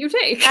risk that you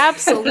take.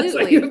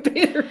 Absolutely.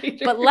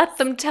 But let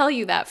them tell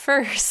you that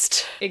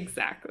first.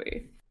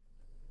 Exactly.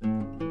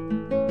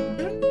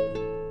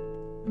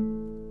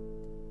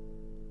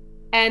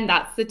 And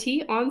that's the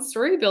tea on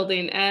story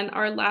building and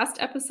our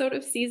last episode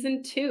of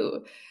season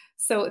 2.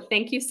 So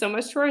thank you so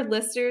much to our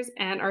listeners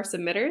and our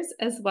submitters,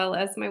 as well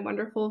as my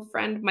wonderful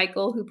friend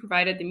Michael, who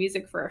provided the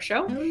music for our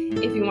show.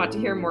 If you want to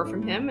hear more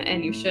from him,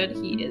 and you should,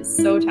 he is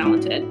so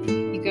talented,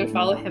 you can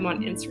follow him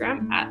on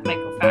Instagram at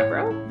Michael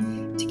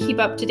Fabro. To keep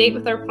up to date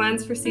with our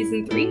plans for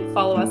season 3,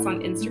 follow us on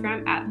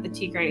Instagram at The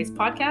Tea Grannies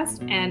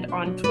Podcast and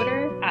on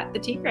Twitter at The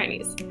Tea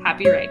Grannies.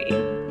 Happy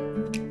writing.